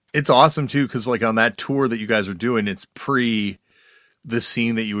 It's awesome too, because like on that tour that you guys are doing, it's pre the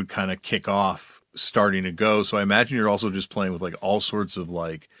scene that you would kind of kick off starting to go. So I imagine you're also just playing with like all sorts of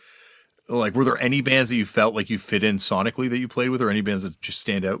like were there any bands that you felt like you fit in sonically that you played with, or any bands that just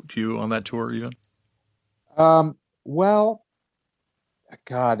stand out to you on that tour even? Well,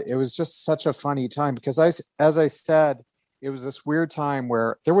 God, it was just such a funny time because as I said, it was this weird time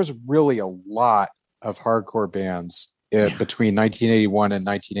where there was really a lot of hardcore bands between 1981 and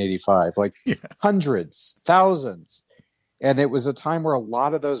 1985, like hundreds, thousands. And it was a time where a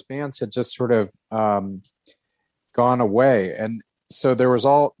lot of those bands had just sort of gone away. And so there was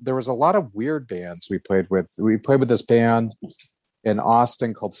a lot of weird bands we played with. We played with this band in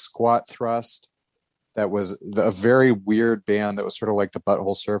Austin called Squat Thrust. That was a very weird band that was sort of like the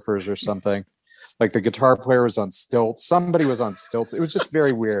Butthole Surfers or something. Like the guitar player was on stilts. Somebody was on stilts. It was just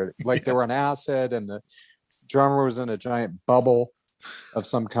very weird. Like they were on acid, and the drummer was in a giant bubble of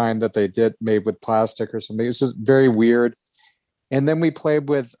some kind that they made with plastic or something. It was just very weird. And then we played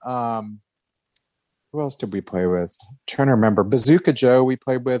with who else did we play with? I'm trying to remember. Bazooka Joe we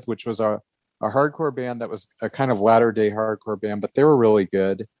played with, which was a hardcore band that was a kind of latter day hardcore band, but they were really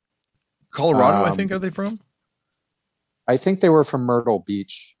good. Colorado, I think. Are they from? I think they were from Myrtle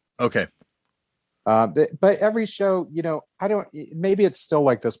Beach. Okay. But every show, I don't, maybe it's still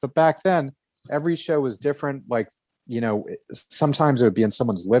like this, but back then every show was different. Like, sometimes it would be in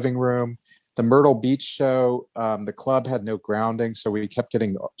someone's living room. The Myrtle Beach show, the club had no grounding. So we kept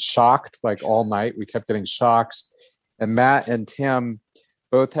getting shocked like all night. We kept getting shocks. And Matt and Tim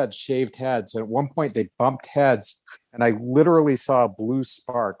both had shaved heads. And at one point they bumped heads, and I literally saw a blue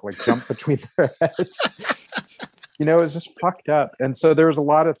spark like jump between their heads. It was just fucked up. And so there was a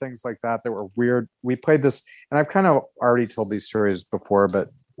lot of things like that were weird. We played this, and I've kind of already told these stories before,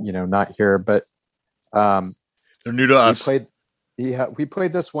 but not here. But they're new to us. We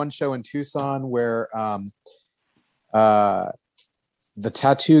played this one show in Tucson where the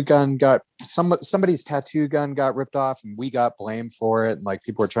tattoo gun somebody's tattoo gun got ripped off, and we got blamed for it. And like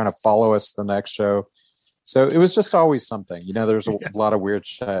people were trying to follow us the next show. So it was just always something, there's a lot of weird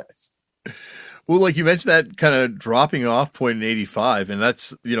shit. Well, like you mentioned that kind of dropping off point in 85, and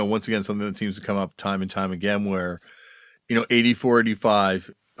that's, once again, something that seems to come up time and time again where, 84,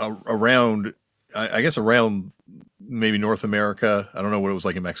 85, around, I guess around maybe North America. I don't know what it was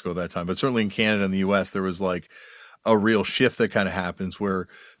like in Mexico at that time, but certainly in Canada and the US, there was like a real shift that kind of happens where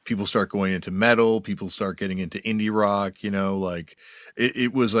people start going into metal, people start getting into indie rock, like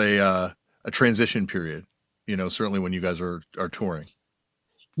it was a transition period, certainly when you guys are touring.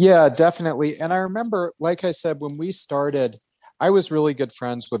 Yeah, definitely. And I remember, like I said, when we started, I was really good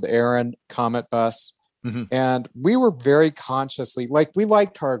friends with Aaron Comet Bus. Mm-hmm. And we were very consciously, like, we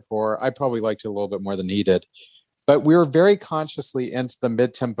liked hardcore. I probably liked it a little bit more than he did. But we were very consciously into the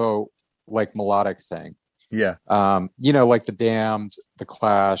mid-tempo, like, melodic thing. Yeah. Like The Damned, The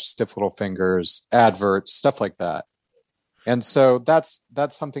Clash, Stiff Little Fingers, Adverts, stuff like that. And so that's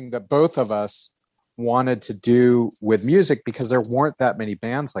something that both of us wanted to do with music, because there weren't that many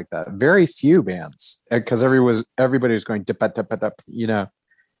bands like that. Very few bands, because everybody was going dip, dip, dip, dip,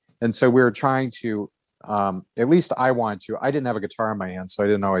 and so we were trying to, at least I wanted to. I didn't have a guitar in my hand, so I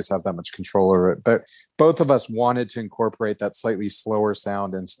didn't always have that much control over it, but both of us wanted to incorporate that slightly slower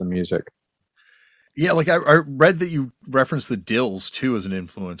sound into the music. Yeah, like I read that you referenced the Dills too as an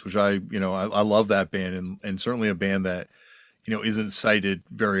influence, which I love that band, and certainly a band that isn't cited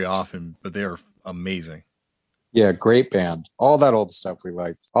very often, but they are amazing. Yeah, great band. All that old stuff we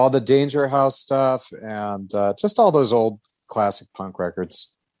like. All the Danger House stuff, and just all those old classic punk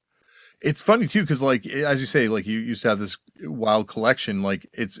records. It's funny too, because like as you say, like you used to have this wild collection. Like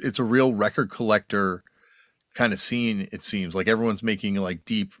it's a real record collector kind of scene. It seems like everyone's making like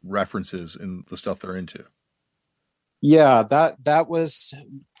deep references in the stuff they're into. Yeah, that was,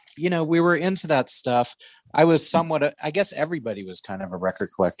 we were into that stuff. I was somewhat, I guess everybody was kind of a record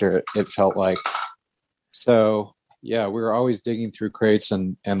collector, it felt like. So yeah, we were always digging through crates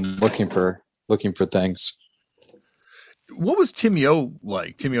and looking for things. What was Tim Yo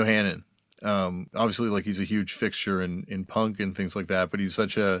like? Tim Yohannan? Obviously, like he's a huge fixture in punk and things like that, but he's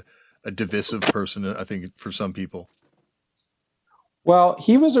such a divisive person, I think, for some people. Well,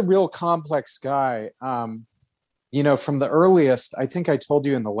 he was a real complex guy. from the earliest, I think I told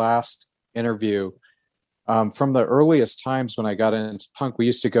you in the last interview, from the earliest times when I got into punk, we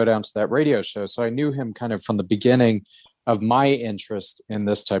used to go down to that radio show. So I knew him kind of from the beginning of my interest in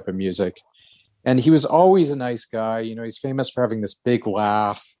this type of music. And he was always a nice guy. He's famous for having this big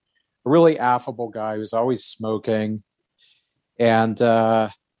laugh, a really affable guy who's always smoking. And,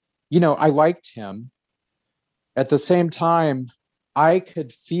 I liked him. At the same time, I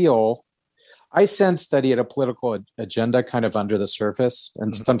sensed that he had a political agenda kind of under the surface,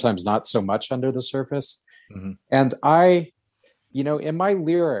 and sometimes not so much under the surface. Mm-hmm. And in my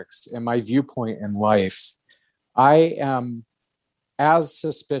lyrics, in my viewpoint in life, I am as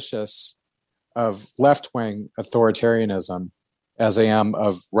suspicious of left-wing authoritarianism as I am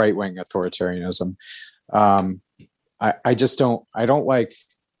of right-wing authoritarianism. I don't like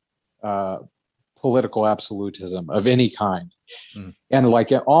political absolutism of any kind. And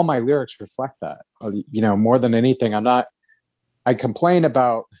all my lyrics reflect that, more than anything. I complain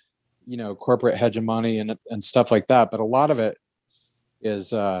about, corporate hegemony and stuff like that, but a lot of it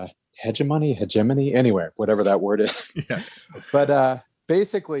is hegemony, anyway, whatever that word is. Yeah. But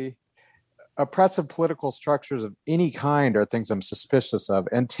basically, oppressive political structures of any kind are things I'm suspicious of.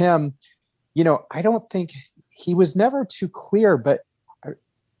 And Tim, I don't think he was never too clear, but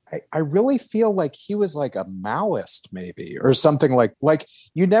I really feel like he was like a Maoist maybe, or something like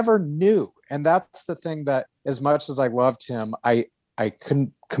you never knew. And that's the thing, that as much as I loved him, I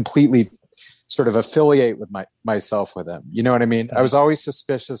couldn't completely sort of affiliate with myself with him. You know what I mean? I was always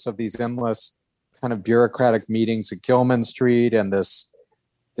suspicious of these endless kind of bureaucratic meetings at Gilman Street, and this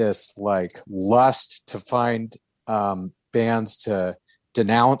like lust to find bands to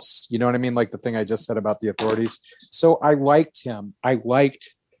denounce, you know what I mean? Like the thing I just said about the authorities. So I liked him. I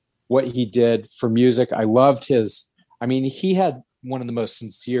liked what he did for music. I loved he had one of the most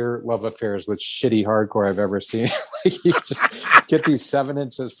sincere love affairs with shitty hardcore I've ever seen. You just get these 7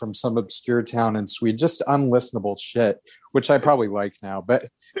 inches from some obscure town in Sweden, just unlistenable shit, which I probably like now,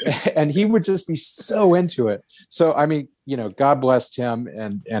 and he would just be so into it. So, God blessed him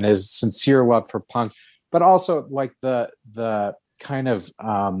and his sincere love for punk, but also like the kind of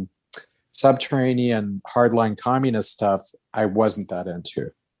subterranean hardline communist stuff I wasn't that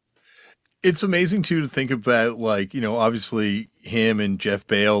into. It's amazing too to think about, obviously him and Jeff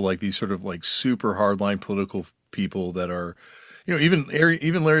Bale, like these sort of like super hardline political people that are, even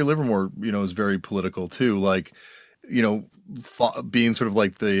Larry Livermore, is very political too. Like, being sort of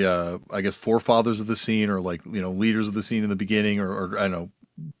like the, I guess, forefathers of the scene, or like, leaders of the scene in the beginning, or I don't know,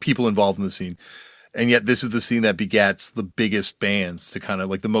 people involved in the scene. And yet this is the scene that begats the biggest bands to kind of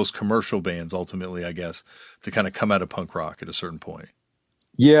like the most commercial bands, ultimately, I guess, to kind of come out of punk rock at a certain point.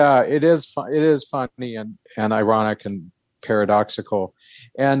 Yeah, it is. It is funny and ironic and paradoxical.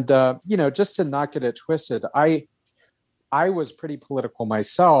 And, just to not get it twisted, I was pretty political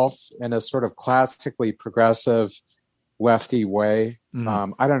myself in a sort of classically progressive lefty way.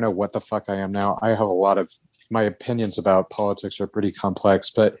 I don't know what the fuck I am now. I have a lot of my opinions about politics are pretty complex,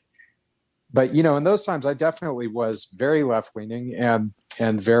 but in those times I definitely was very left leaning and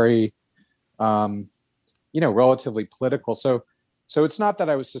very, relatively political. So it's not that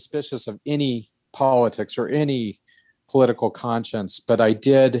I was suspicious of any politics or any political conscience, but I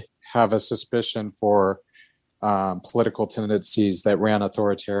did have a suspicion for political tendencies that ran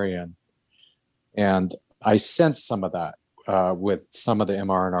authoritarian. And I sensed some of that with some of the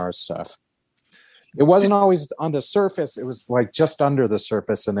MRNR stuff. It wasn't always on the surface. It was like just under the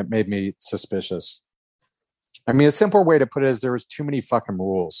surface, and it made me suspicious. A simple way to put it is there was too many fucking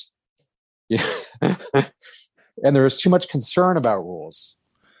rules. Yeah. And there was too much concern about rules.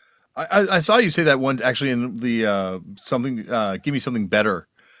 I saw you say that one actually in the Give Me Something Better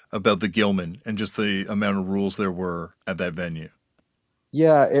about the Gilman and just the amount of rules there were at that venue.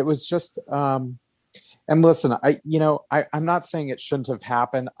 Yeah, it was just. And listen, I'm not saying it shouldn't have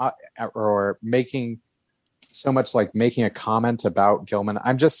happened or making so much like making a comment about Gilman.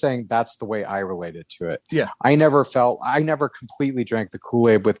 I'm just saying that's the way I related to it. Yeah, I never completely drank the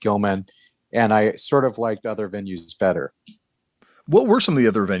Kool-Aid with Gilman. And I sort of liked other venues better. What were some of the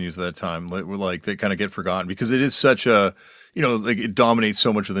other venues at that time that kind of get forgotten? Because it is such a, it dominates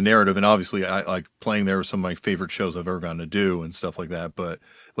so much of the narrative. And obviously I like playing there with some of my favorite shows I've ever gotten to do and stuff like that. But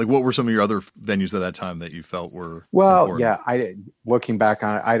like, what were some of your other venues at that time that you felt were important? Yeah, looking back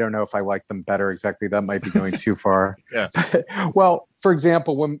on it, I don't know if I like them better exactly. That might be going too far. Yeah. Well, for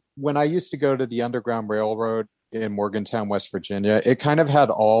example, when I used to go to the Underground Railroad in Morgantown, West Virginia, it kind of had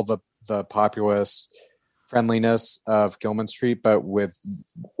all the populist friendliness of Gilman Street, but with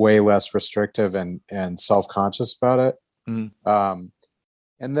way less restrictive and self-conscious about it.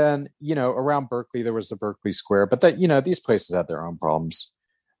 And then, around Berkeley, there was the Berkeley Square, but that, these places had their own problems.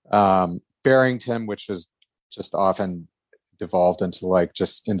 Barrington, which was just often devolved into like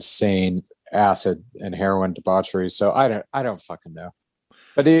just insane acid and heroin debauchery. So I don't fucking know,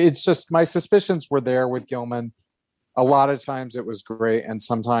 but it's just, my suspicions were there with Gilman. A lot of times it was great. And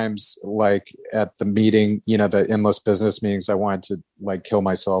sometimes like at the meeting, the endless business meetings, I wanted to like kill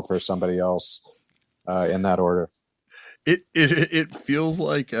myself or somebody else in that order. It feels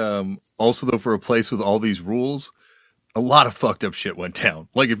like also though, for a place with all these rules, a lot of fucked up shit went down.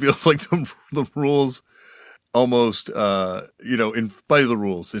 Like it feels like the rules almost in spite of the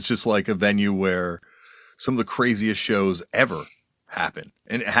rules, it's just like a venue where some of the craziest shows ever happen,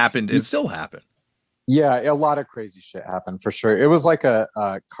 and it happened and still happen. Yeah, a lot of crazy shit happened for sure. It was like a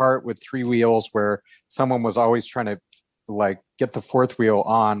cart with 3 wheels where someone was always trying to like get the 4th wheel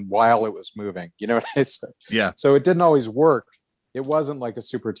on while it was moving. You know what I said? Yeah. So it didn't always work. It wasn't like a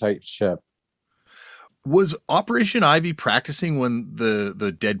super tight ship. Was Operation Ivy practicing when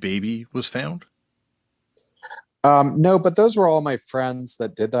the dead baby was found? No, but those were all my friends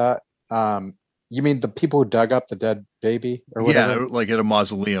that did that. You mean the people who dug up the dead baby or whatever? Yeah, like at a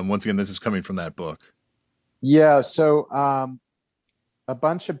mausoleum. Once again, this is coming from that book. Yeah, so a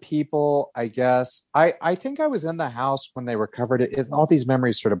bunch of people, I guess. I think I was in the house when they recovered it. All these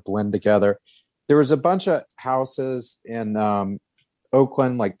memories sort of blend together. There was a bunch of houses in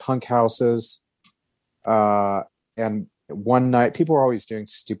Oakland, like punk houses. And one night, people were always doing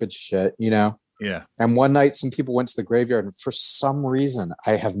stupid shit, Yeah. And one night, some people went to the graveyard, and for some reason,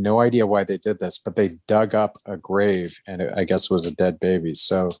 I have no idea why they did this, but they dug up a grave, and I guess it was a dead baby.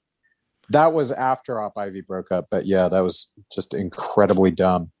 So that was after Op Ivy broke up. But yeah, that was just incredibly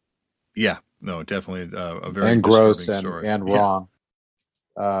dumb. Yeah, no, definitely a very and gross story. and wrong.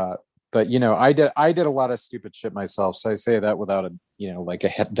 But I did a lot of stupid shit myself, so I say that without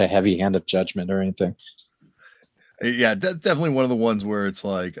the heavy hand of judgment or anything. Yeah, that's definitely one of the ones where it's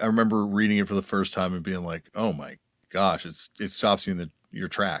like, I remember reading it for the first time and being like, oh my gosh, it stops you in your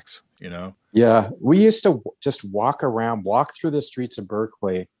tracks, Yeah, we used to just walk through the streets of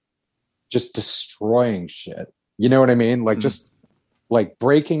Berkeley, just destroying shit. You know what I mean? Like just like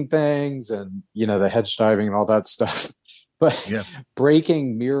breaking things and, the hedge diving and all that stuff. But yeah,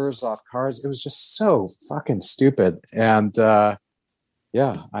 breaking mirrors off cars, it was just so fucking stupid. And yeah,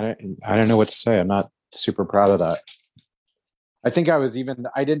 I don't know what to say. I'm not super proud of that. I think I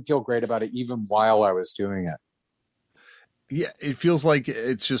didn't feel great about it even while I was doing it. Yeah, it feels like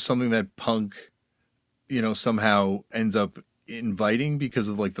it's just something that punk, somehow ends up inviting because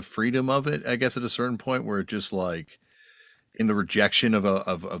of like the freedom of it, I guess, at a certain point where it just like in the rejection of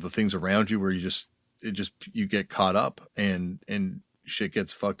the things around you where you get caught up and shit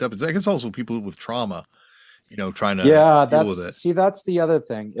gets fucked up. I guess also people with trauma, trying to deal with it. See, that's the other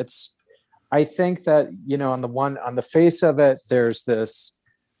thing. I think that, on the face of it, there's this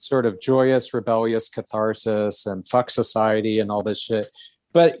sort of joyous, rebellious catharsis and fuck society and all this shit.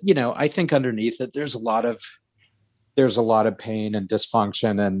 But, I think underneath it, there's a lot of pain and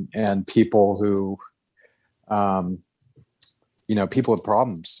dysfunction and people who, people with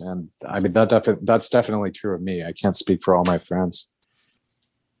problems. And I mean, that's definitely true of me. I can't speak for all my friends.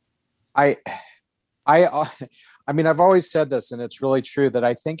 I mean, I've always said this, and it's really true, that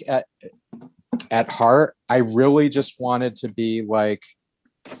I think at heart, I really just wanted to be like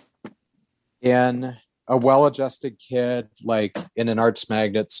in a well-adjusted kid, like in an arts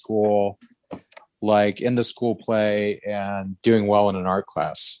magnet school, like in the school play and doing well in an art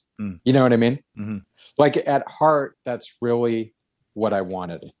class. You know what I mean? Mm-hmm. Like at heart, that's really what I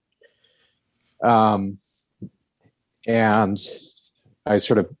wanted. And I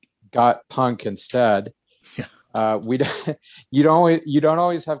sort of got punk instead. You don't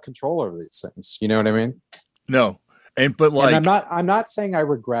always have control over these things. You know what I mean? No. But I'm not saying I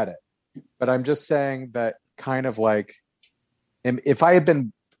regret it, but I'm just saying that kind of like, if I had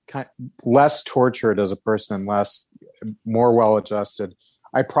been less tortured as a person and more well-adjusted,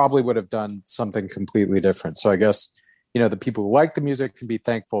 I probably would have done something completely different. So I guess, the people who like the music can be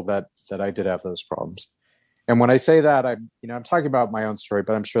thankful that I did have those problems. And when I say that, I'm talking about my own story,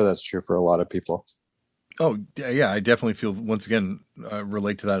 but I'm sure that's true for a lot of people. Oh yeah, I definitely feel, once again,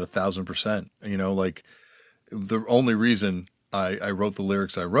 relate to that 1,000%. Like the only reason I wrote the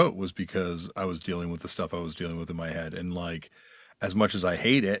lyrics I wrote was because I was dealing with the stuff I was dealing with in my head. And like, as much as I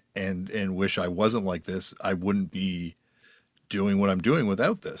hate it and wish I wasn't like this, I wouldn't be doing what I'm doing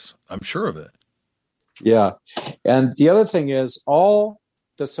without this. I'm sure of it. Yeah. And the other thing is, all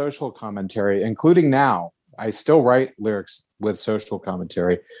the social commentary, including now, I still write lyrics with social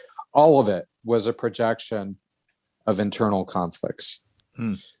commentary. All of it was a projection of internal conflicts.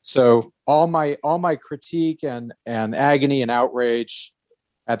 So all my critique and agony and outrage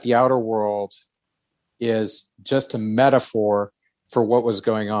at the outer world is just a metaphor for what was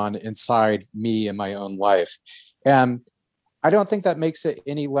going on inside me in my own life. And I don't think that makes it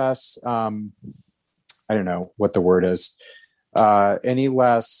any less, I don't know what the word is, any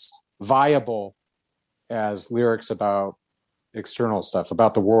less viable as lyrics about external stuff,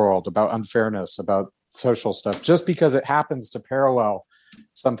 about the world, about unfairness, about social stuff, just because it happens to parallel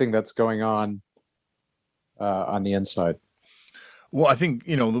something that's going on the inside. Well, I think,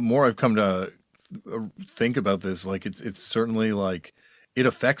 the more I've come to think about this, like it's certainly like it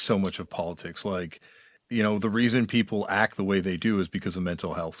affects so much of politics. Like, the reason people act the way they do is because of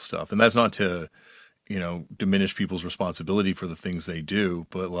mental health stuff. And that's not to, diminish people's responsibility for the things they do,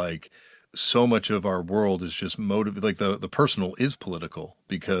 but like so much of our world is just motivated. Like the personal is political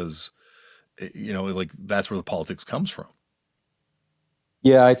because, like that's where the politics comes from.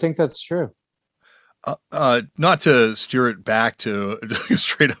 Yeah, I think that's true. Not to steer it back to a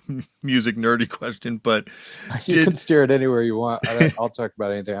straight up music nerdy question, but you can steer it anywhere you want. I'll talk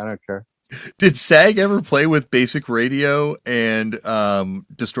about anything. I don't care. Did SAG ever play with Basic Radio and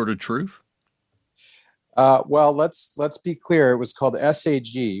Distorted Truth? Well, let's be clear. It was called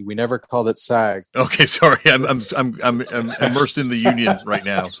SAG. We never called it SAG. Okay, sorry. I'm immersed in the union right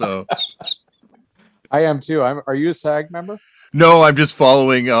now. So I am too. Are you a SAG member? No, I'm just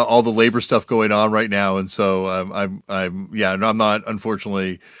following all the labor stuff going on right now, and so I'm not,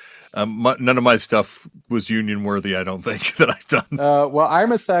 unfortunately. None of my stuff was union worthy. I don't think that I've done. Well,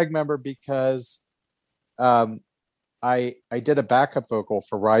 I'm a SAG member because I did a backup vocal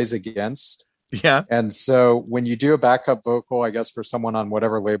for Rise Against. Yeah, and so when you do a backup vocal, I guess for someone on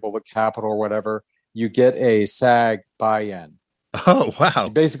whatever label, the Capitol or whatever, you get a SAG buy-in. Oh wow!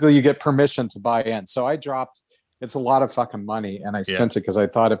 Basically, you get permission to buy in. So I dropped. It's a lot of fucking money, and I spent it because I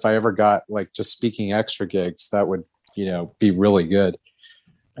thought if I ever got like just speaking extra gigs, that would be really good.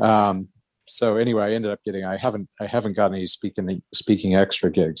 So anyway, I ended up getting. I haven't gotten any speaking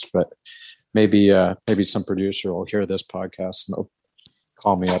extra gigs, but maybe some producer will hear this podcast and they'll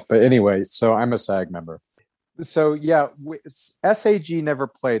call me up. But anyway, so I'm a SAG member. So yeah, SAG never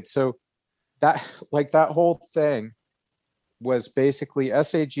played. So that whole thing was basically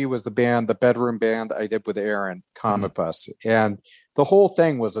SAG was the bedroom band I did with Aaron, Comet Bus. And the whole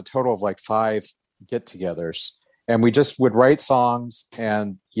thing was a total of like 5 get-togethers. And we just would write songs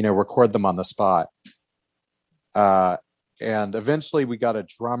and, record them on the spot. And eventually we got a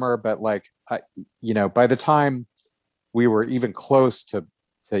drummer, but by the time we were even close to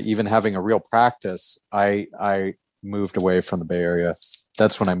even having a real practice, I moved away from the Bay Area.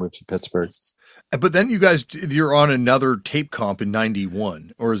 That's when I moved to Pittsburgh. But then you're on another tape comp in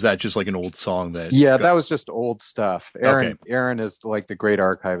 '91, or is that just like an old song that? Yeah, that was just old stuff. Aaron is like the great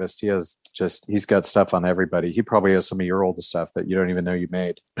archivist. He's got stuff on everybody. He probably has some of your oldest stuff that you don't even know you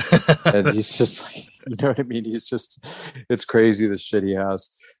made. And he's just like, you know what I mean? It's crazy the shit he has.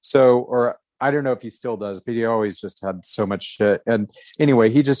 So, or I don't know if he still does, but he always just had so much shit. And anyway,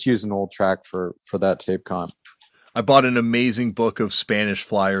 he just used an old track for that tape comp. I bought an amazing book of Spanish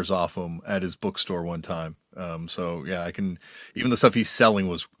flyers off him at his bookstore one time. So yeah, even the stuff he's selling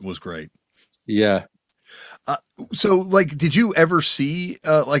was great. Yeah. So like, did you ever see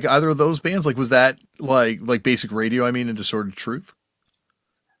like either of those bands? Like, was that like Basic Radio? I mean, and Distorted Truth?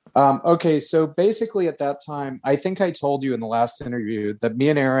 Okay. So basically at that time, I think I told you in the last interview that me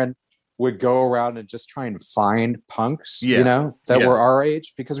and Aaron would go around and just try and find punks, that were our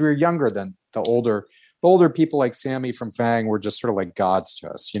age, because we were younger than the older people like Sammy from Fang were just sort of like gods to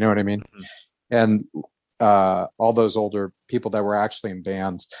us. You know what I mean? Mm-hmm. And all those older people that were actually in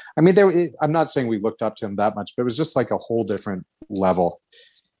bands. I mean, I'm not saying we looked up to him that much, but it was just like a whole different level.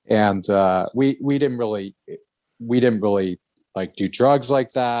 And we didn't really like do drugs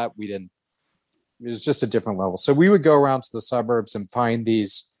like that. It was just a different level. So we would go around to the suburbs and find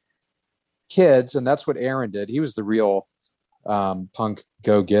these kids. And that's what Aaron did. He was the real punk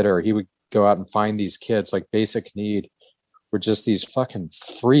go-getter. He would go out and find these kids. Like Basic Need were just these fucking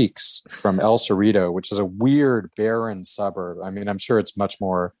freaks from El Cerrito, which is a weird, barren suburb. I mean, I'm sure it's much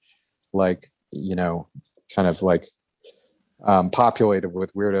more like, kind of like populated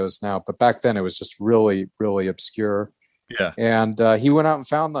with weirdos now. But back then it was just really, really obscure. Yeah. And he went out and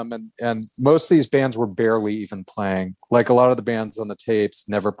found them. And most of these bands were barely even playing. Like a lot of the bands on the tapes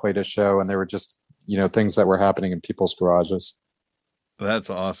never played a show. And they were just, things that were happening in people's garages. That's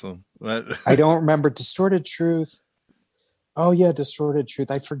awesome. I don't remember Distorted Truth. Oh yeah, Distorted Truth.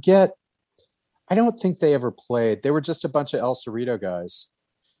 I forget. I don't think they ever played. They were just a bunch of El Cerrito guys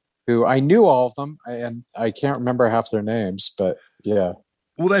who I knew all of them, and I can't remember half their names. But Yeah.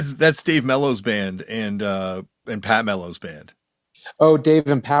 Well, that's Dave Mello's band and Pat Mello's band. Oh, Dave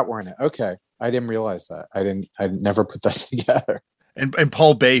and Pat were in it. Okay. I didn't realize that. I never put that together. And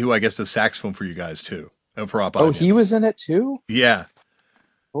Paul Bay, who I guess does saxophone for you guys too, and for Op Oh, Onion. he was in it too? Yeah.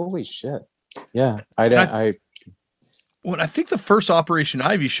 Holy shit. Yeah. Well, I think the first Operation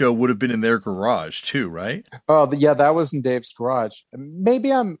Ivy show would have been in their garage too, right? Yeah, that was in Dave's garage.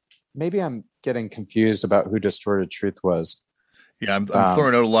 Maybe I'm getting confused about who Distorted Truth was. Yeah, I'm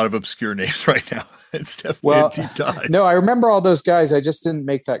throwing out a lot of obscure names right now. It's definitely a deep dive. No, I remember all those guys. I just didn't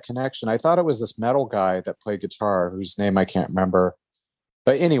make that connection. I thought it was this metal guy that played guitar, whose name I can't remember.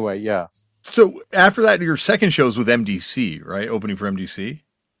 But anyway, yeah. So after that, your second show was with MDC, right? Opening for MDC.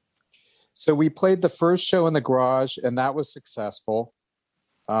 So we played the first show in the garage, and that was successful.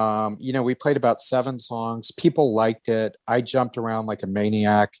 We played about 7 songs. People liked it. I jumped around like a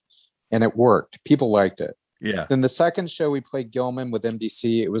maniac, and it worked. People liked it. Yeah. Then the second show, we played Gilman with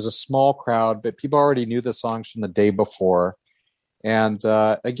MDC. It was a small crowd, but people already knew the songs from the day before. And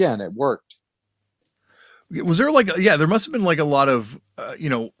again, it worked. Was there there must have been like a lot of,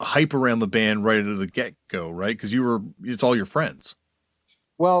 hype around the band right at the get-go, right? Because it's all your friends.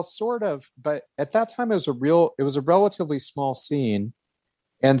 Well, sort of. But at that time, it was a relatively small scene.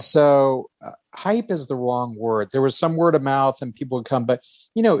 And so hype is the wrong word. There was some word of mouth and people would come, but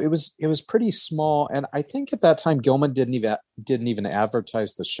it was pretty small. And I think at that time Gilman didn't even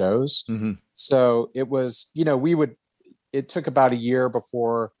advertise the shows. Mm-hmm. So it was, it took about a year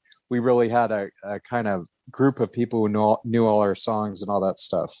before we really had a kind of group of people who knew all our songs and all that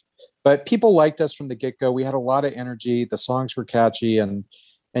stuff. But people liked us from the get-go. We had a lot of energy. The songs were catchy and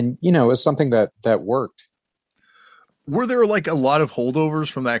it was something that worked. Were there like a lot of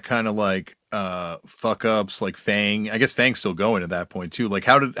holdovers from that kind of like fuck ups, like Fang? I guess Fang's still going at that point too. Like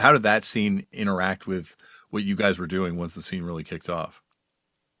how did that scene interact with what you guys were doing once the scene really kicked off?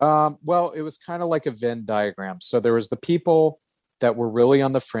 Well, it was kind of like a Venn diagram. So there was the people that were really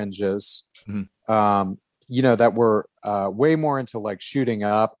on the fringes, mm-hmm. That were way more into like shooting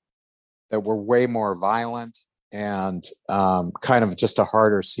up, that were way more violent, and kind of just a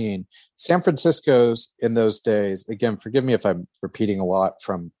harder scene. San Francisco's in those days, again, forgive me if I'm repeating a lot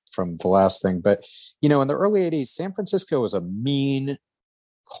from the last thing, but in the early 80s, San Francisco was a mean,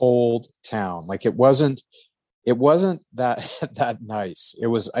 cold town. Like it wasn't that nice. It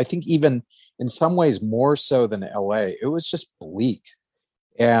was, I think, even in some ways more so than LA. It was just bleak.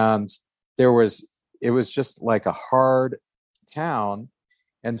 And it was just like a hard town.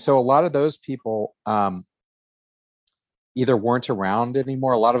 And so a lot of those people either weren't around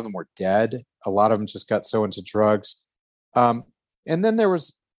anymore. A lot of them were dead. A lot of them just got so into drugs. And then there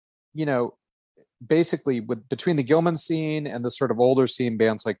was, basically between the Gilman scene and the sort of older scene,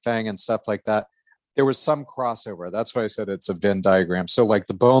 bands like Fang and stuff like that, there was some crossover. That's why I said it's a Venn diagram. So like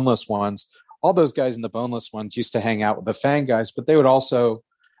the Boneless ones, all those guys in the Boneless ones used to hang out with the Fang guys, but they would also,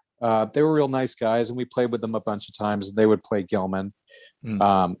 they were real nice guys, and we played with them a bunch of times, and they would play Gilman.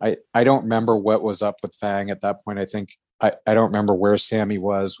 I don't remember what was up with Fang at that point. I think I don't remember where Sammy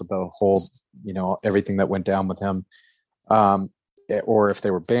was with the whole, everything that went down with him, or if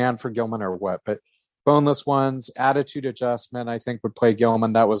they were banned for Gilman or what. But Boneless ones, Attitude Adjustment, I think, would play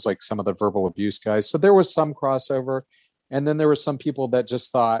Gilman. That was like some of the Verbal Abuse guys. So there was some crossover. And then there were some people that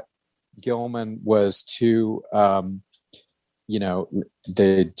just thought Gilman was too, they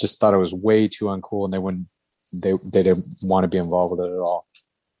just thought it was way too uncool, and they didn't want to be involved with it at all.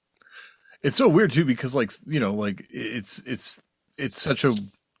 It's so weird too, because it's such a,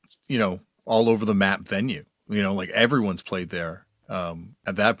 all over the map venue, like everyone's played there.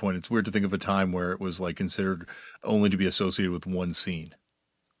 At that point, it's weird to think of a time where it was like considered only to be associated with one scene.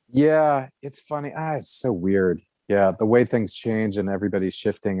 Yeah, it's funny. It's so weird. Yeah, the way things change and everybody's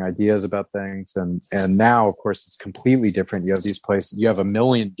shifting ideas about things, and now, of course, it's completely different. You have these places. You have a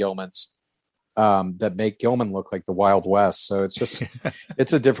million Gilmans that make Gilman look like the Wild West. So it's just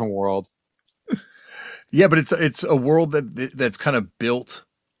it's a different world. Yeah, but it's a world that's kind of built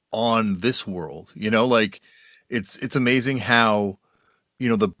on this world. It's amazing how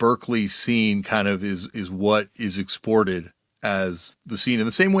the Berkeley scene kind of is what is exported as the scene in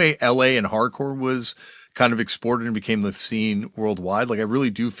the same way LA and hardcore was kind of exported and became the scene worldwide. Like I really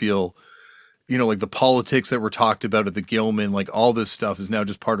do feel, like the politics that were talked about at the Gilman, like all this stuff is now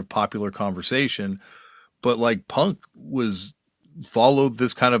just part of popular conversation. But like punk followed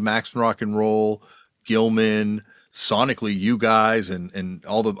this kind of Maximum Rock and Roll, Gilman, sonically, you guys and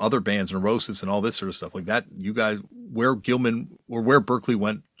all the other bands, Neurosis and all this sort of stuff like that. You guys, where Gilman or where Berkeley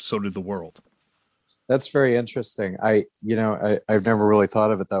went, so did the world. That's very interesting. I've never really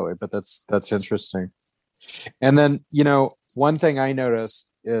thought of it that way, but that's interesting. And then, you know, one thing I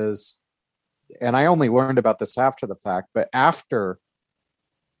noticed is, and I only learned about this after the fact, but after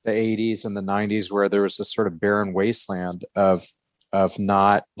the 80s and the 90s, where there was this sort of barren wasteland of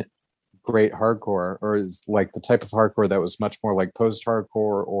not great hardcore, or is like the type of hardcore that was much more like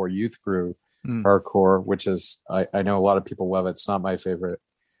post-hardcore or youth crew hardcore, which is, I know a lot of people love it. It's not my favorite.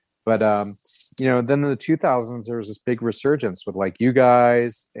 But, you know, then in the 2000s, there was this big resurgence with like you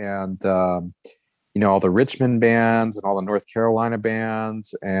guys and, you know, all the Richmond bands and all the North Carolina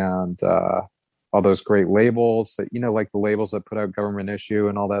bands and all those great labels that, you know, like the labels that put out Government Issue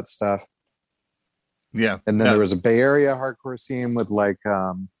and all that stuff. Yeah. And then there was a Bay Area hardcore scene with like,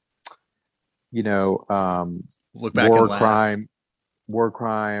 you know, Look Back and Laugh. War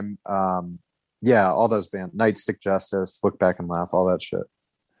Crime. Yeah, all those bands, Nightstick Justice, Look Back and Laugh, all that shit.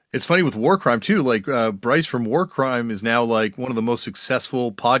 It's funny with War Crime too. Like Bryce from War Crime is now like one of the most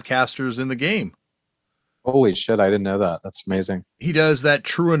successful podcasters in the game. Holy shit, I didn't know that. That's amazing. He does that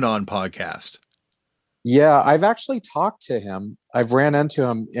TrueAnon podcast. Yeah, I've actually talked to him. I've ran into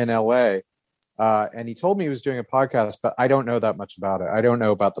him in LA, and he told me he was doing a podcast, but I don't know that much about it. I don't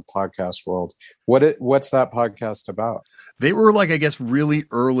know about the podcast world. What's that podcast about? They were like, I guess, really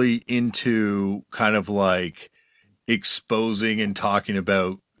early into kind of like exposing and talking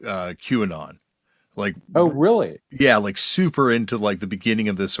about QAnon. Like, oh, really? Yeah, like super into like the beginning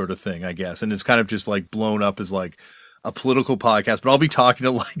of this sort of thing, I guess. And it's kind of just like blown up as like a political podcast. But I'll be talking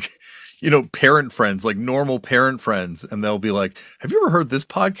to like, you know, parent friends, like normal parent friends, and they'll be like, "Have you ever heard this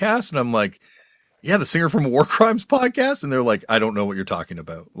podcast?" And I'm like, "Yeah, the singer from War Crimes podcast." And they're like, "I don't know what you're talking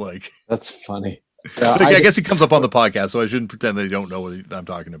about." Like, that's funny. But I guess he comes up on the podcast, so I shouldn't pretend they don't know what I'm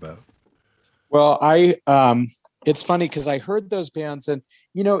talking about. Well, it's funny because I heard those bands, and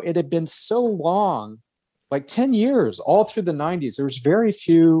you know, it had been so long, like 10 years, all through the 90s. There was very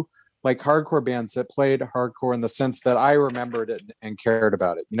few like hardcore bands that played hardcore in the sense that I remembered it and cared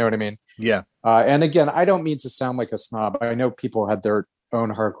about it. You know what I mean? Yeah. And again, I don't mean to sound like a snob. I know people had their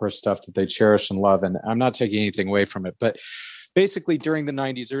own hardcore stuff that they cherish and love, and I'm not taking anything away from it. But basically, during the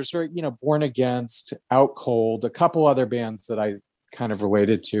 90s, there's, you know, Born Against, Out Cold, a couple other bands that I kind of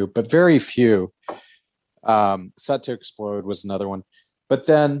related to, but very few. Set to Explode was another one. But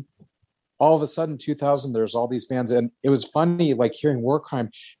then all of a sudden, 2000, there's all these bands. And it was funny, like hearing War Crime,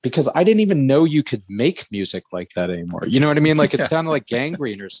 because I didn't even know you could make music like that anymore. You know what I mean? Like it sounded like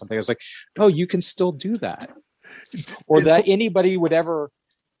Gangrene or something. I was like, oh, you can still do that. Or that anybody would ever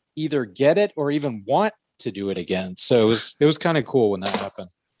either get it or even want to do it again. So it was kind of cool when that happened.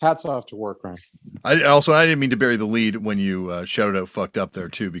 Hats off to War Crime. I didn't mean to bury the lead when you shouted out Fucked Up there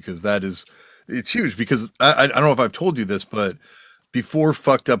too, because it's huge. Because I don't know if I've told you this, but before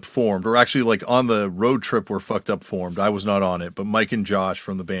Fucked Up formed, or actually like on the road trip where Fucked Up formed, I was not on it, but Mike and Josh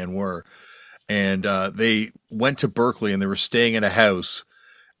from the band were. And they went to Berkeley and they were staying in a house.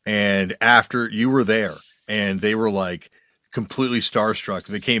 And after you were there, and they were like completely starstruck.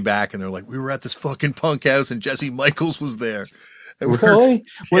 They came back and they're like, "We were at this fucking punk house and Jesse Michaels was there." Really?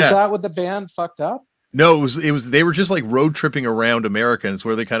 Was that what the band Fucked Up? No, it was they were just like road tripping around America, and it's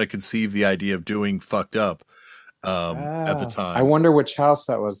where they kind of conceived the idea of doing Fucked Up at the time. I wonder which house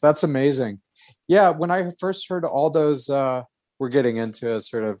that was. That's amazing. Yeah, when I first heard all those, we're getting into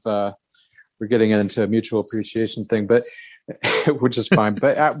a mutual appreciation thing, but which is fine.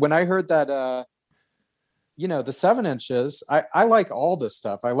 But when I heard that, you know, the 7 inches, I like all this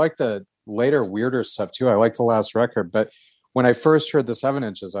stuff. I like the later weirder stuff too. I like the last record, but when I first heard the 7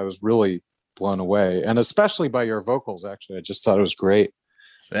 inches, I was really blown away, and especially by your vocals. Actually, I just thought it was great.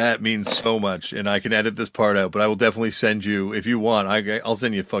 That means so much, and I can edit this part out, but I will definitely send you, if you want, I'll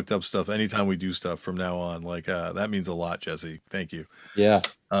send you Fucked Up stuff anytime we do stuff from now on. Like that means a lot, Jesse. Thank you. Yeah,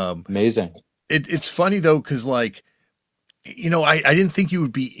 amazing. It's funny though, because like, you know, I didn't think you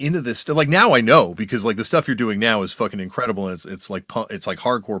would be into this stuff. Like now I know, because like the stuff you're doing now is fucking incredible, and it's like it's like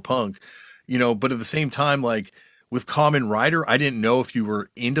hardcore punk, you know. But at the same time, like with Common Rider, I didn't know if you were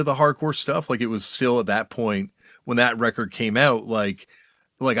into the hardcore stuff. Like it was still at that point when that record came out, like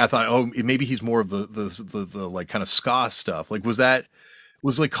I thought, oh, maybe he's more of the like kind of ska stuff. Like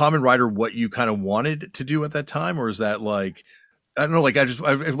was like Common Rider what you kind of wanted to do at that time, or is that like, I don't know, like I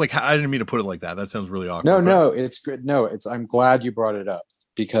didn't mean to put it like that. That sounds really awkward. No, it's good. No, I'm glad you brought it up,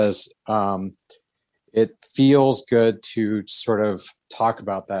 because it feels good to sort of talk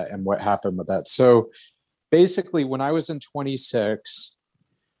about that and what happened with that. So basically, when I was in 26,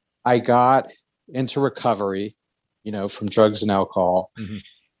 I got into recovery, you know, from drugs and alcohol. Mm-hmm.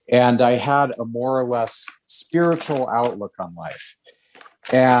 And I had a more or less spiritual outlook on life.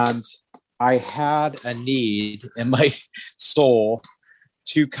 And I had a need in my soul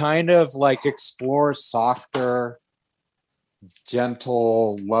to kind of like explore softer,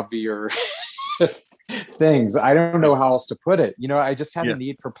 gentle, lovelier things. I don't know how else to put it. I just had a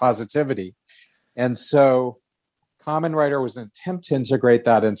need for positivity. And so Common Writer was an attempt to integrate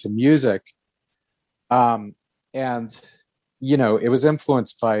that into music. And, it was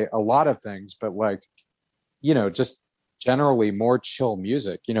influenced by a lot of things, but like, just generally more chill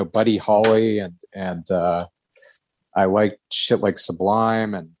music, Buddy Holly and I like shit like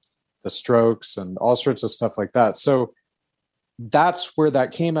Sublime and The Strokes and all sorts of stuff like that. So that's where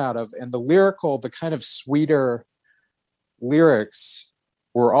that came out of. And the kind of sweeter lyrics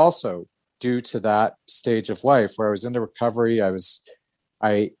were also due to that stage of life where I was into recovery.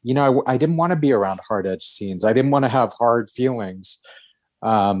 I didn't want to be around hard edge scenes. I didn't want to have hard feelings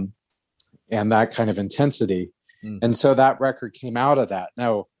and that kind of intensity. And so that record came out of that.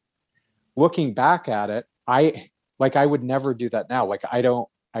 Now, looking back at it, I would never do that now. Like, I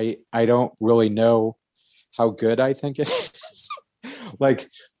don't really know how good I think it is. Like,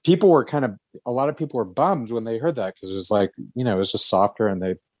 a lot of people were bummed when they heard that because it was like, it was just softer and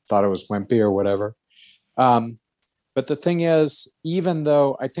they thought it was wimpy or whatever. But the thing is, even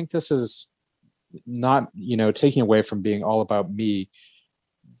though I think this is not, taking away from being all about me,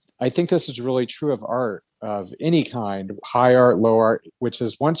 I think this is really true of art of any kind, high art, low art, which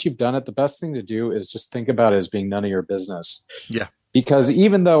is once you've done it, the best thing to do is just think about it as being none of your business. Yeah. Because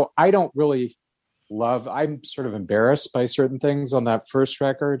even though I don't really I'm sort of embarrassed by certain things on that first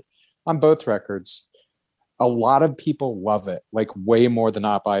record, on both records, a lot of people love it, like way more than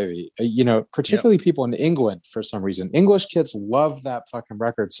Op Ivy, particularly people in England for some reason. English kids love that fucking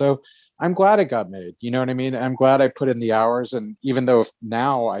record. So I'm glad it got made. You know what I mean? I'm glad I put in the hours. And even though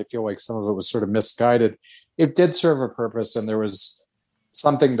now I feel like some of it was sort of misguided, it did serve a purpose. And there was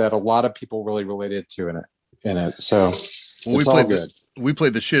something that a lot of people really related to in it. So it's all good. We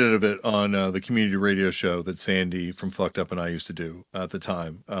played the shit out of it on the community radio show that Sandy from Fucked Up and I used to do at the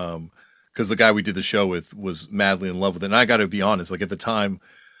time. Because the guy we did the show with was madly in love with it. And I got to be honest, like at the time,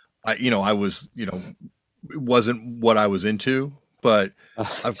 I was, it wasn't what I was into, but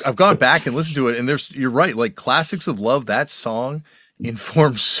I've gone back and listened to it. And you're right. Like Classics of Love, that song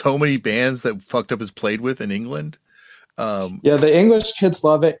informs so many bands that Fucked Up has played with in England. The English kids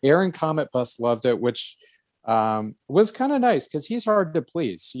love it. Aaron Comet Bus loved it, which was kind of nice because he's hard to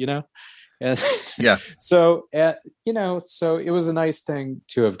please, And yeah. So it was a nice thing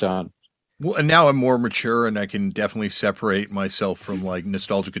to have done. Well, and now I'm more mature and I can definitely separate myself from like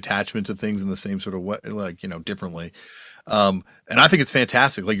nostalgic attachment to things in the same sort of way, like, differently. And I think it's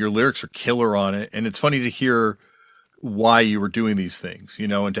fantastic. Like your lyrics are killer on it. And it's funny to hear why you were doing these things,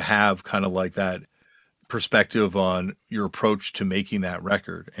 and to have kind of like that perspective on your approach to making that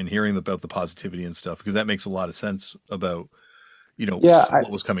record and hearing about the positivity and stuff, because that makes a lot of sense about,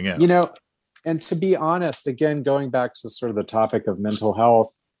 what was coming out. And to be honest, again, going back to sort of the topic of mental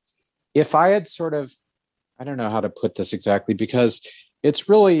health, if I had I don't know how to put this exactly, because it's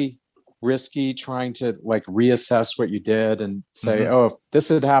really risky trying to like reassess what you did and say, oh, if this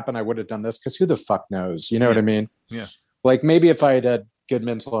had happened, I would have done this. Because who the fuck knows? You know what I mean? Yeah. Like maybe if I had good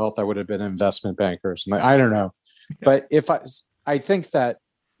mental health, I would have been an investment banker or something. I don't know. Yeah. But I think that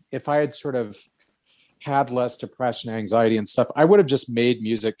if I had sort of had less depression, anxiety and stuff, I would have just made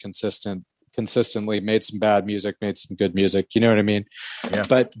music consistently, made some bad music, made some good music. You know what I mean? Yeah.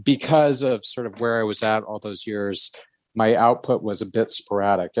 But because of sort of where I was at all those years, my output was a bit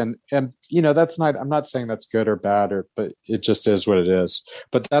sporadic. And that's not, I'm not saying that's good or bad, but it just is what it is.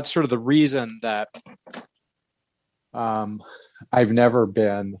 But that's sort of the reason that I've never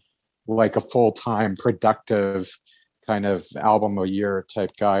been like a full-time productive kind of album a year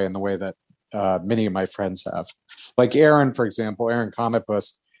type guy in the way that many of my friends have. Like Aaron, for example, Aaron Comet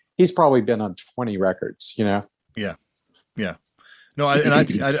Bus, he's probably been on 20 records, Yeah. Yeah. No, I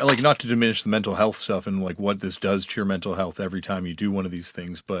like, not to diminish the mental health stuff and like what this does to your mental health every time you do one of these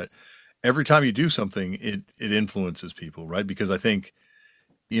things, but every time you do something, it influences people, right? Because I think,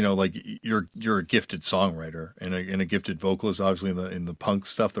 like you're a gifted songwriter and a gifted vocalist, obviously in the punk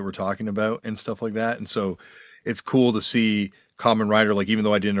stuff that we're talking about and stuff like that. And so it's cool to see Common Writer, like, even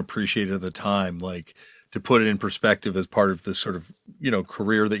though I didn't appreciate it at the time, like to put it in perspective as part of this sort of,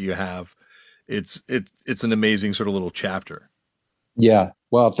 career that you have, it's an amazing sort of little chapter. Yeah.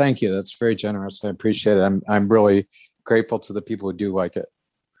 Well, thank you. That's very generous. I appreciate it. I'm really grateful to the people who do like it.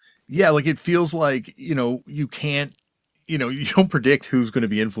 Yeah. Like it feels like, you can't, you don't predict who's going to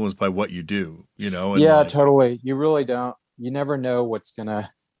be influenced by what you do, And yeah, like, totally. You really don't. You never know what's going to,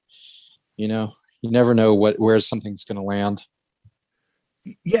 you never know where something's going to land.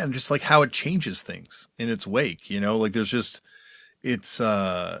 Yeah. And just like how it changes things in its wake, like there's just, it's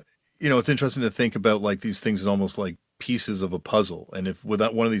it's interesting to think about like these things as almost like pieces of a puzzle. And if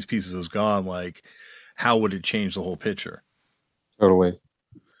without one of these pieces is gone, like how would it change the whole picture? Totally.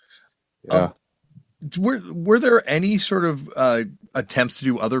 Yeah. Were there any sort of attempts to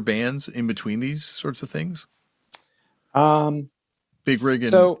do other bands in between these sorts of things? Big Rig and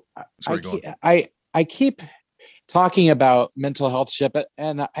So sorry, go on. I keep talking about mental health shit,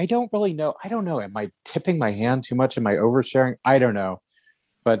 and I don't really know. I don't know. Am I tipping my hand too much? Am I oversharing? I don't know.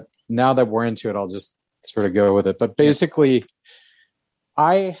 But now that we're into it, I'll just sort of go with it. But basically,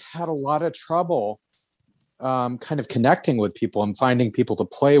 I had a lot of trouble kind of connecting with people and finding people to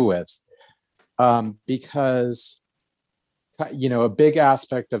play with because, a big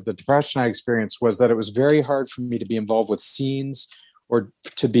aspect of the depression I experienced was that it was very hard for me to be involved with scenes or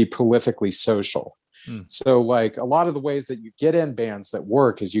to be prolifically social. So like a lot of the ways that you get in bands that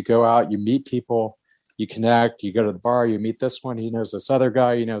work is you go out, you meet people, you connect, you go to the bar, you meet this one, he knows this other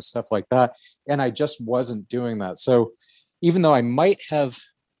guy, stuff like that. And I just wasn't doing that. So even though I might have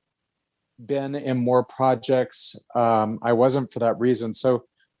been in more projects, I wasn't for that reason. So,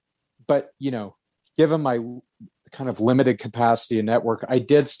 but, given my kind of limited capacity and network, I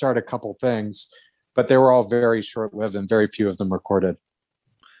did start a couple things, but they were all very short-lived and very few of them recorded.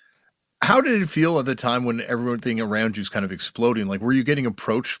 How did it feel at the time when everything around you is kind of exploding? Like, were you getting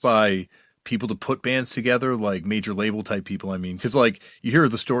approached by people to put bands together, like major label type people? I mean, because like you hear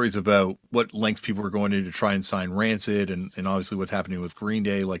the stories about what lengths people were going to try and sign Rancid, and obviously what's happening with Green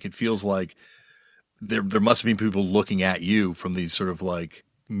Day. Like, it feels like there must have been people looking at you from these sort of like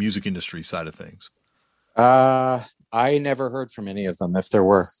music industry side of things. I never heard from any of them, if there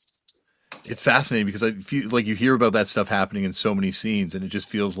were. It's fascinating because I feel like you hear about that stuff happening in so many scenes, and it just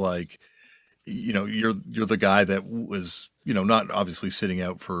feels like, you're the guy that was, not obviously sitting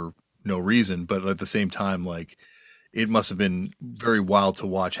out for no reason, but at the same time, like it must have been very wild to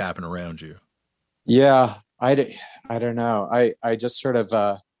watch happen around you. Yeah, I don't know. I just sort of,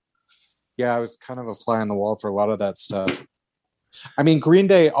 I was kind of a fly on the wall for a lot of that stuff. I mean, Green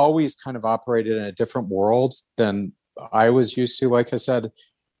Day always kind of operated in a different world than I was used to. Like I said,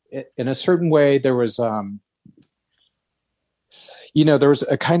 in a certain way, there was, there was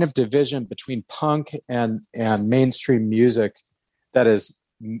a kind of division between punk and mainstream music that is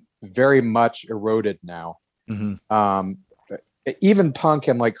very much eroded now. Mm-hmm. Even punk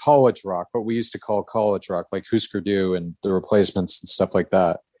and like college rock, what we used to call college rock, like Husker Du and the Replacements and stuff like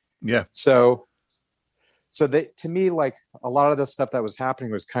that. Yeah. So to me, like a lot of the stuff that was happening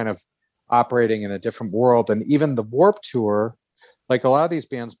was kind of operating in a different world. And even the Warped Tour, like a lot of these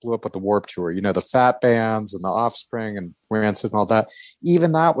bands blew up with the Warped Tour, the Fat Bands and the Offspring and Rancid and all that.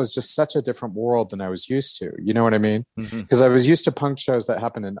 Even that was just such a different world than I was used to. You know what I mean? Because I was used to punk shows that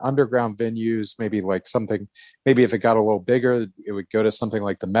happen in underground venues, maybe if it got a little bigger, it would go to something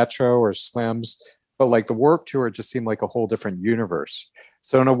like the Metro or Slims. But like the Warped Tour just seemed like a whole different universe.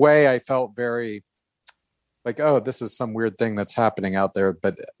 So in a way, I felt very like, oh, this is some weird thing that's happening out there,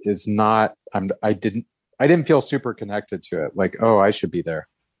 but it's not. I didn't feel super connected to it. Like, oh, I should be there.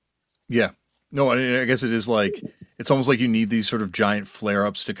 Yeah. No, I guess it is like, it's almost like you need these sort of giant flare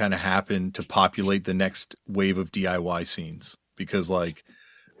ups to kind of happen to populate the next wave of DIY scenes, because like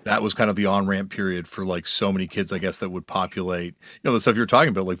that was kind of the on ramp period for like so many kids, I guess, that would populate, the stuff you're talking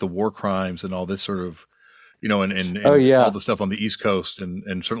about, like the war crimes and all this sort of, and all the stuff on the East Coast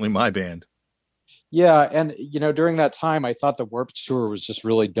and certainly my band. Yeah, and during that time, I thought the Warped Tour was just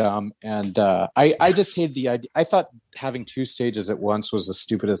really dumb, and I just hated the idea. I thought having two stages at once was the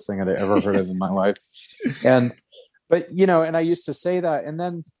stupidest thing I'd ever heard of in my life. But I used to say that, and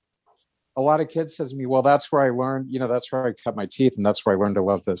then a lot of kids said to me, "Well, that's where I learned. That's where I cut my teeth, and that's where I learned to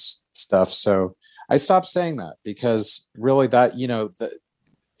love this stuff." So I stopped saying that because really, that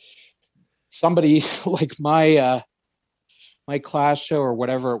somebody like my Clash show or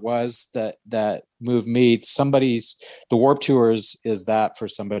whatever it was that moved me, the Warped Tour is that for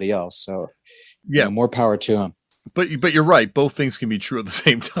somebody else. So yeah, more power to them. But you're right. Both things can be true at the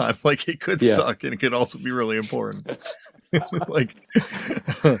same time. Like it could suck and it could also be really important. Like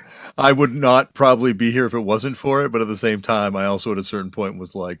I would not probably be here if it wasn't for it. But at the same time, I also at a certain point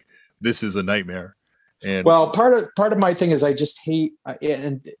was like, this is a nightmare. And well, part of my thing is I just hate,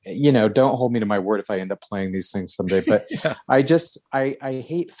 and don't hold me to my word if I end up playing these things someday, but yeah. I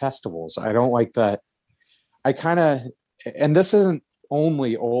hate festivals. I don't like that. I kind of, and this isn't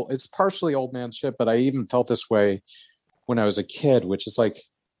only old, it's partially old man shit, but I even felt this way when I was a kid, which is like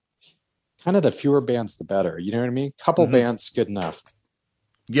kind of the fewer bands, the better. You know what I mean? Couple bands, good enough.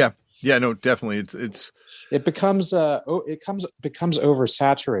 Yeah. Yeah, no, definitely. It becomes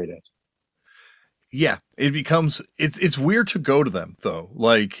oversaturated. Yeah, it's weird to go to them though.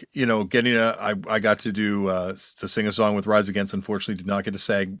 Like, you know, I got to do to sing a song with Rise Against. Unfortunately, did not get a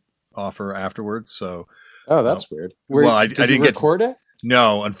SAG offer afterwards. So, Oh, that's weird. I Did you didn't record it?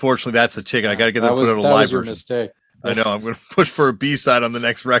 No, unfortunately, that's the ticket. I got to get them put out a that live was your version. mistake. I know. I'm going to push for a B-side on the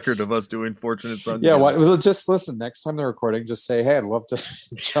next record of us doing Fortunate Son. Yeah, well, just listen. Next time they're recording, just say, "Hey, I'd love to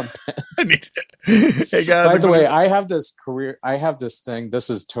jump in." Hey guys. By the way, I have this career. I have this thing.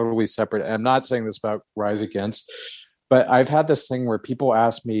 This is totally separate. I'm not saying this about Rise Against, but I've had this thing where people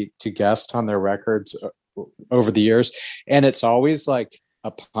ask me to guest on their records over the years, and it's always like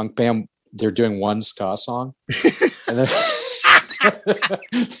a punk band. They're doing one ska song, and then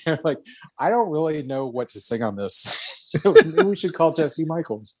they're like, "I don't really know what to sing on this. Maybe we should call Jesse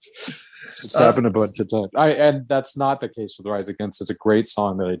Michaels." It's happened a bunch of times. And that's not the case with Rise Against. It's a great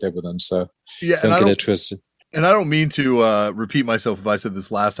song that I did with them. So yeah, don't get it twisted. And I don't mean to repeat myself if I said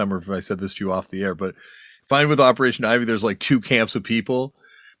this last time or if I said this to you off the air, but find with Operation Ivy, there's like two camps of people.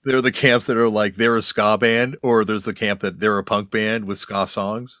 There are the camps that are like they're a ska band, or there's the camp that they're a punk band with ska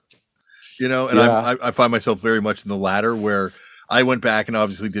songs. You know, and yeah. I find myself very much in the latter, where I went back and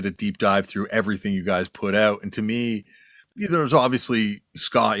obviously did a deep dive through everything you guys put out. And to me, there's obviously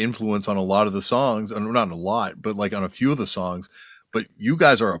ska influence on a lot of the songs, and not a lot, but like on a few of the songs. But you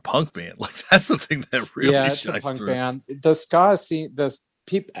guys are a punk band. Like that's the thing that really it's a punk band. The ska scene,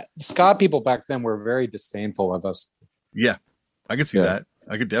 ska people back then were very disdainful of us. Yeah, I could see that.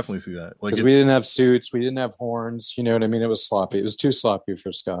 I could definitely see that. Like because we didn't have suits, we didn't have horns. You know what I mean? It was sloppy. It was too sloppy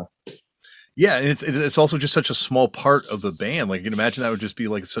for ska. Yeah, and it's also just such a small part of the band. Like you can imagine that would just be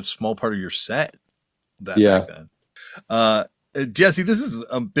like such a small part of your set. Back then. Jesse, this has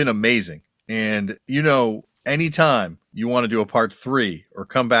been amazing. And you know, anytime you want to do a part 3 or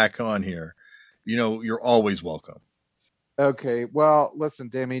come back on here, you know, you're always welcome. Okay. Well, listen,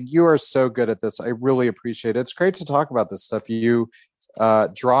 Damien, you are so good at this. I really appreciate it. It's great to talk about this stuff. You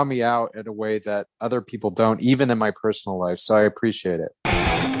draw me out in a way that other people don't, even in my personal life. So I appreciate it.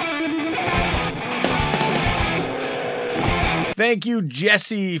 Thank you,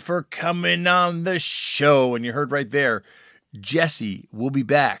 Jesse, for coming on the show. And you heard right there, Jesse will be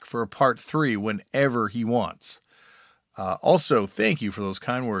back for a part 3 whenever he wants. Also, thank you for those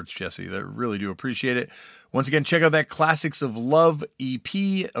kind words, Jesse. I really do appreciate it. Once again, check out that Classics of Love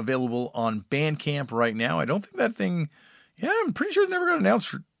EP available on Bandcamp right now. I don't think that thing, I'm pretty sure it never got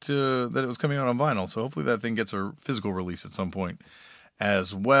announced that it was coming out on vinyl. So hopefully that thing gets a physical release at some point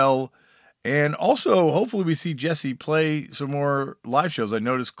as well. And also, hopefully we see Jesse play some more live shows. I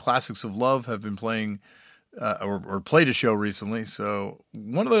noticed Classics of Love have been playing or played a show recently. So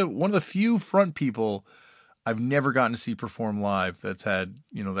one of the few front people I've never gotten to see perform live that's had,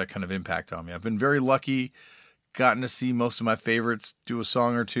 you know, that kind of impact on me. I've been very lucky, gotten to see most of my favorites do a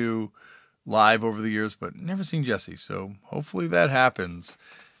song or two live over the years, but never seen Jesse. So hopefully that happens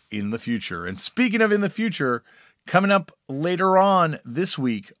in the future. And speaking of in the future, coming up later on this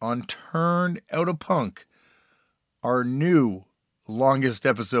week on Turned Out a Punk, our new longest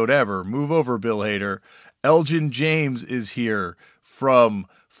episode ever. Move over, Bill Hader. Elgin James is here from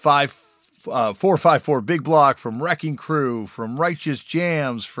 454 Big Block, from Wrecking Crew, from Righteous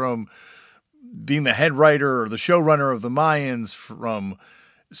Jams, from being the head writer or the showrunner of the Mayans, from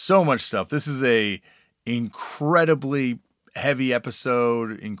so much stuff. This is a incredibly heavy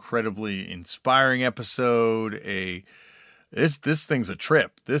episode, incredibly inspiring episode. This thing's a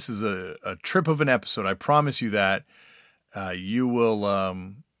trip. This is a trip of an episode. I promise you that. You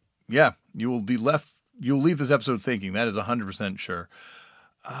will you'll leave this episode thinking. That is 100% sure.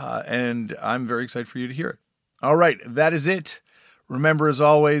 And I'm very excited for you to hear it. All right, that is it. Remember, as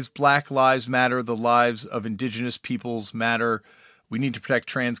always, Black Lives Matter. The lives of Indigenous peoples matter. We need to protect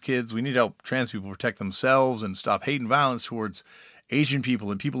trans kids. We need to help trans people protect themselves and stop hate and violence towards Asian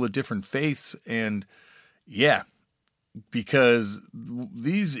people and people of different faiths. And because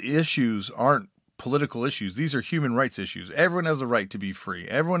these issues aren't political issues. These are human rights issues. Everyone has a right to be free.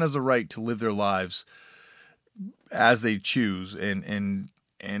 Everyone has a right to live their lives as they choose and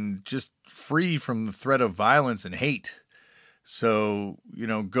just free from the threat of violence and hate. So, you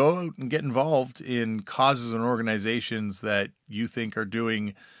know, go out and get involved in causes and organizations that you think are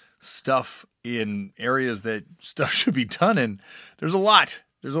doing stuff in areas that stuff should be done in. There's a lot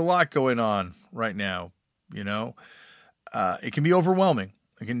going on right now, you know. It can be overwhelming.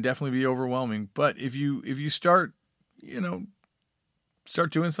 It can definitely be overwhelming. But if you start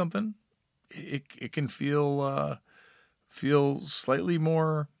doing something, it can feel slightly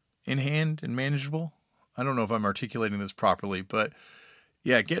more in hand and manageable. I don't know if I'm articulating this properly, but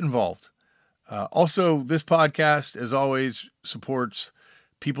yeah, get involved. Also, this podcast, as always, supports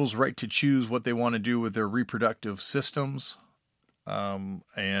people's right to choose what they want to do with their reproductive systems.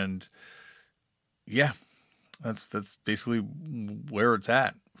 And yeah, that's basically where it's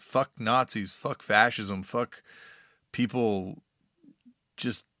at. Fuck Nazis, fuck fascism, fuck people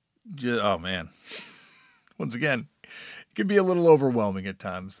just oh man. Once again, it can be a little overwhelming at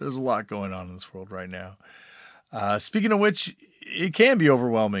times. There's a lot going on in this world right now. Speaking of which, it can be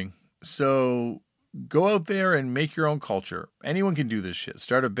overwhelming. So go out there and make your own culture. Anyone can do this shit.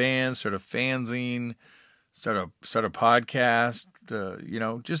 Start a band, start a fanzine, start a podcast.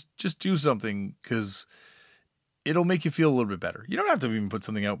 Just do something, because it'll make you feel a little bit better. You don't have to even put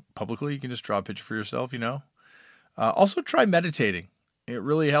something out publicly. You can just draw a picture for yourself. Also try meditating. It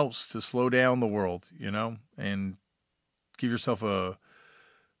really helps to slow down the world, and give yourself a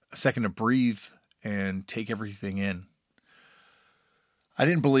second to breathe and take everything in. I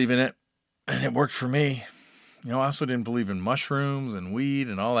didn't believe in it, and it worked for me. I also didn't believe in mushrooms and weed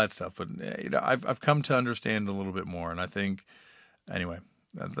and all that stuff, but I've come to understand a little bit more, and I think, anyway,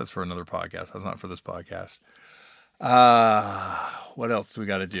 that's for another podcast. That's not for this podcast. What else do we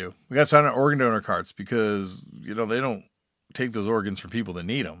got to do? We got to sign out organ donor cards, because they don't take those organs from people that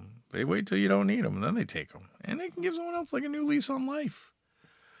need them. They wait till you don't need them, and then they take them, and they can give someone else like a new lease on life.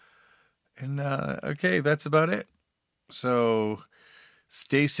 And okay, that's about it. So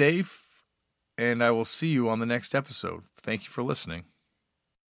stay safe, and I will see you on the next episode. Thank you for listening.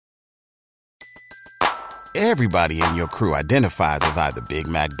 Everybody in your crew identifies as either Big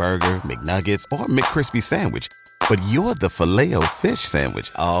Mac Burger, McNuggets, or McCrispy Sandwich. But you're the Filet-O-Fish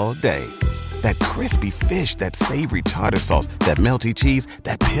Sandwich all day. That crispy fish, that savory tartar sauce, that melty cheese,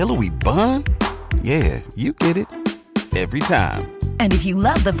 that pillowy bun. Yeah, you get it. Every time. And if you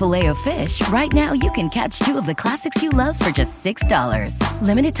love the Filet-O-Fish, right now you can catch 2 of the classics you love for just $6.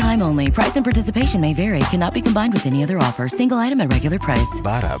 Limited time only. Price and participation may vary. Cannot be combined with any other offer. Single item at regular price.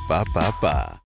 Ba-da-ba-ba-ba.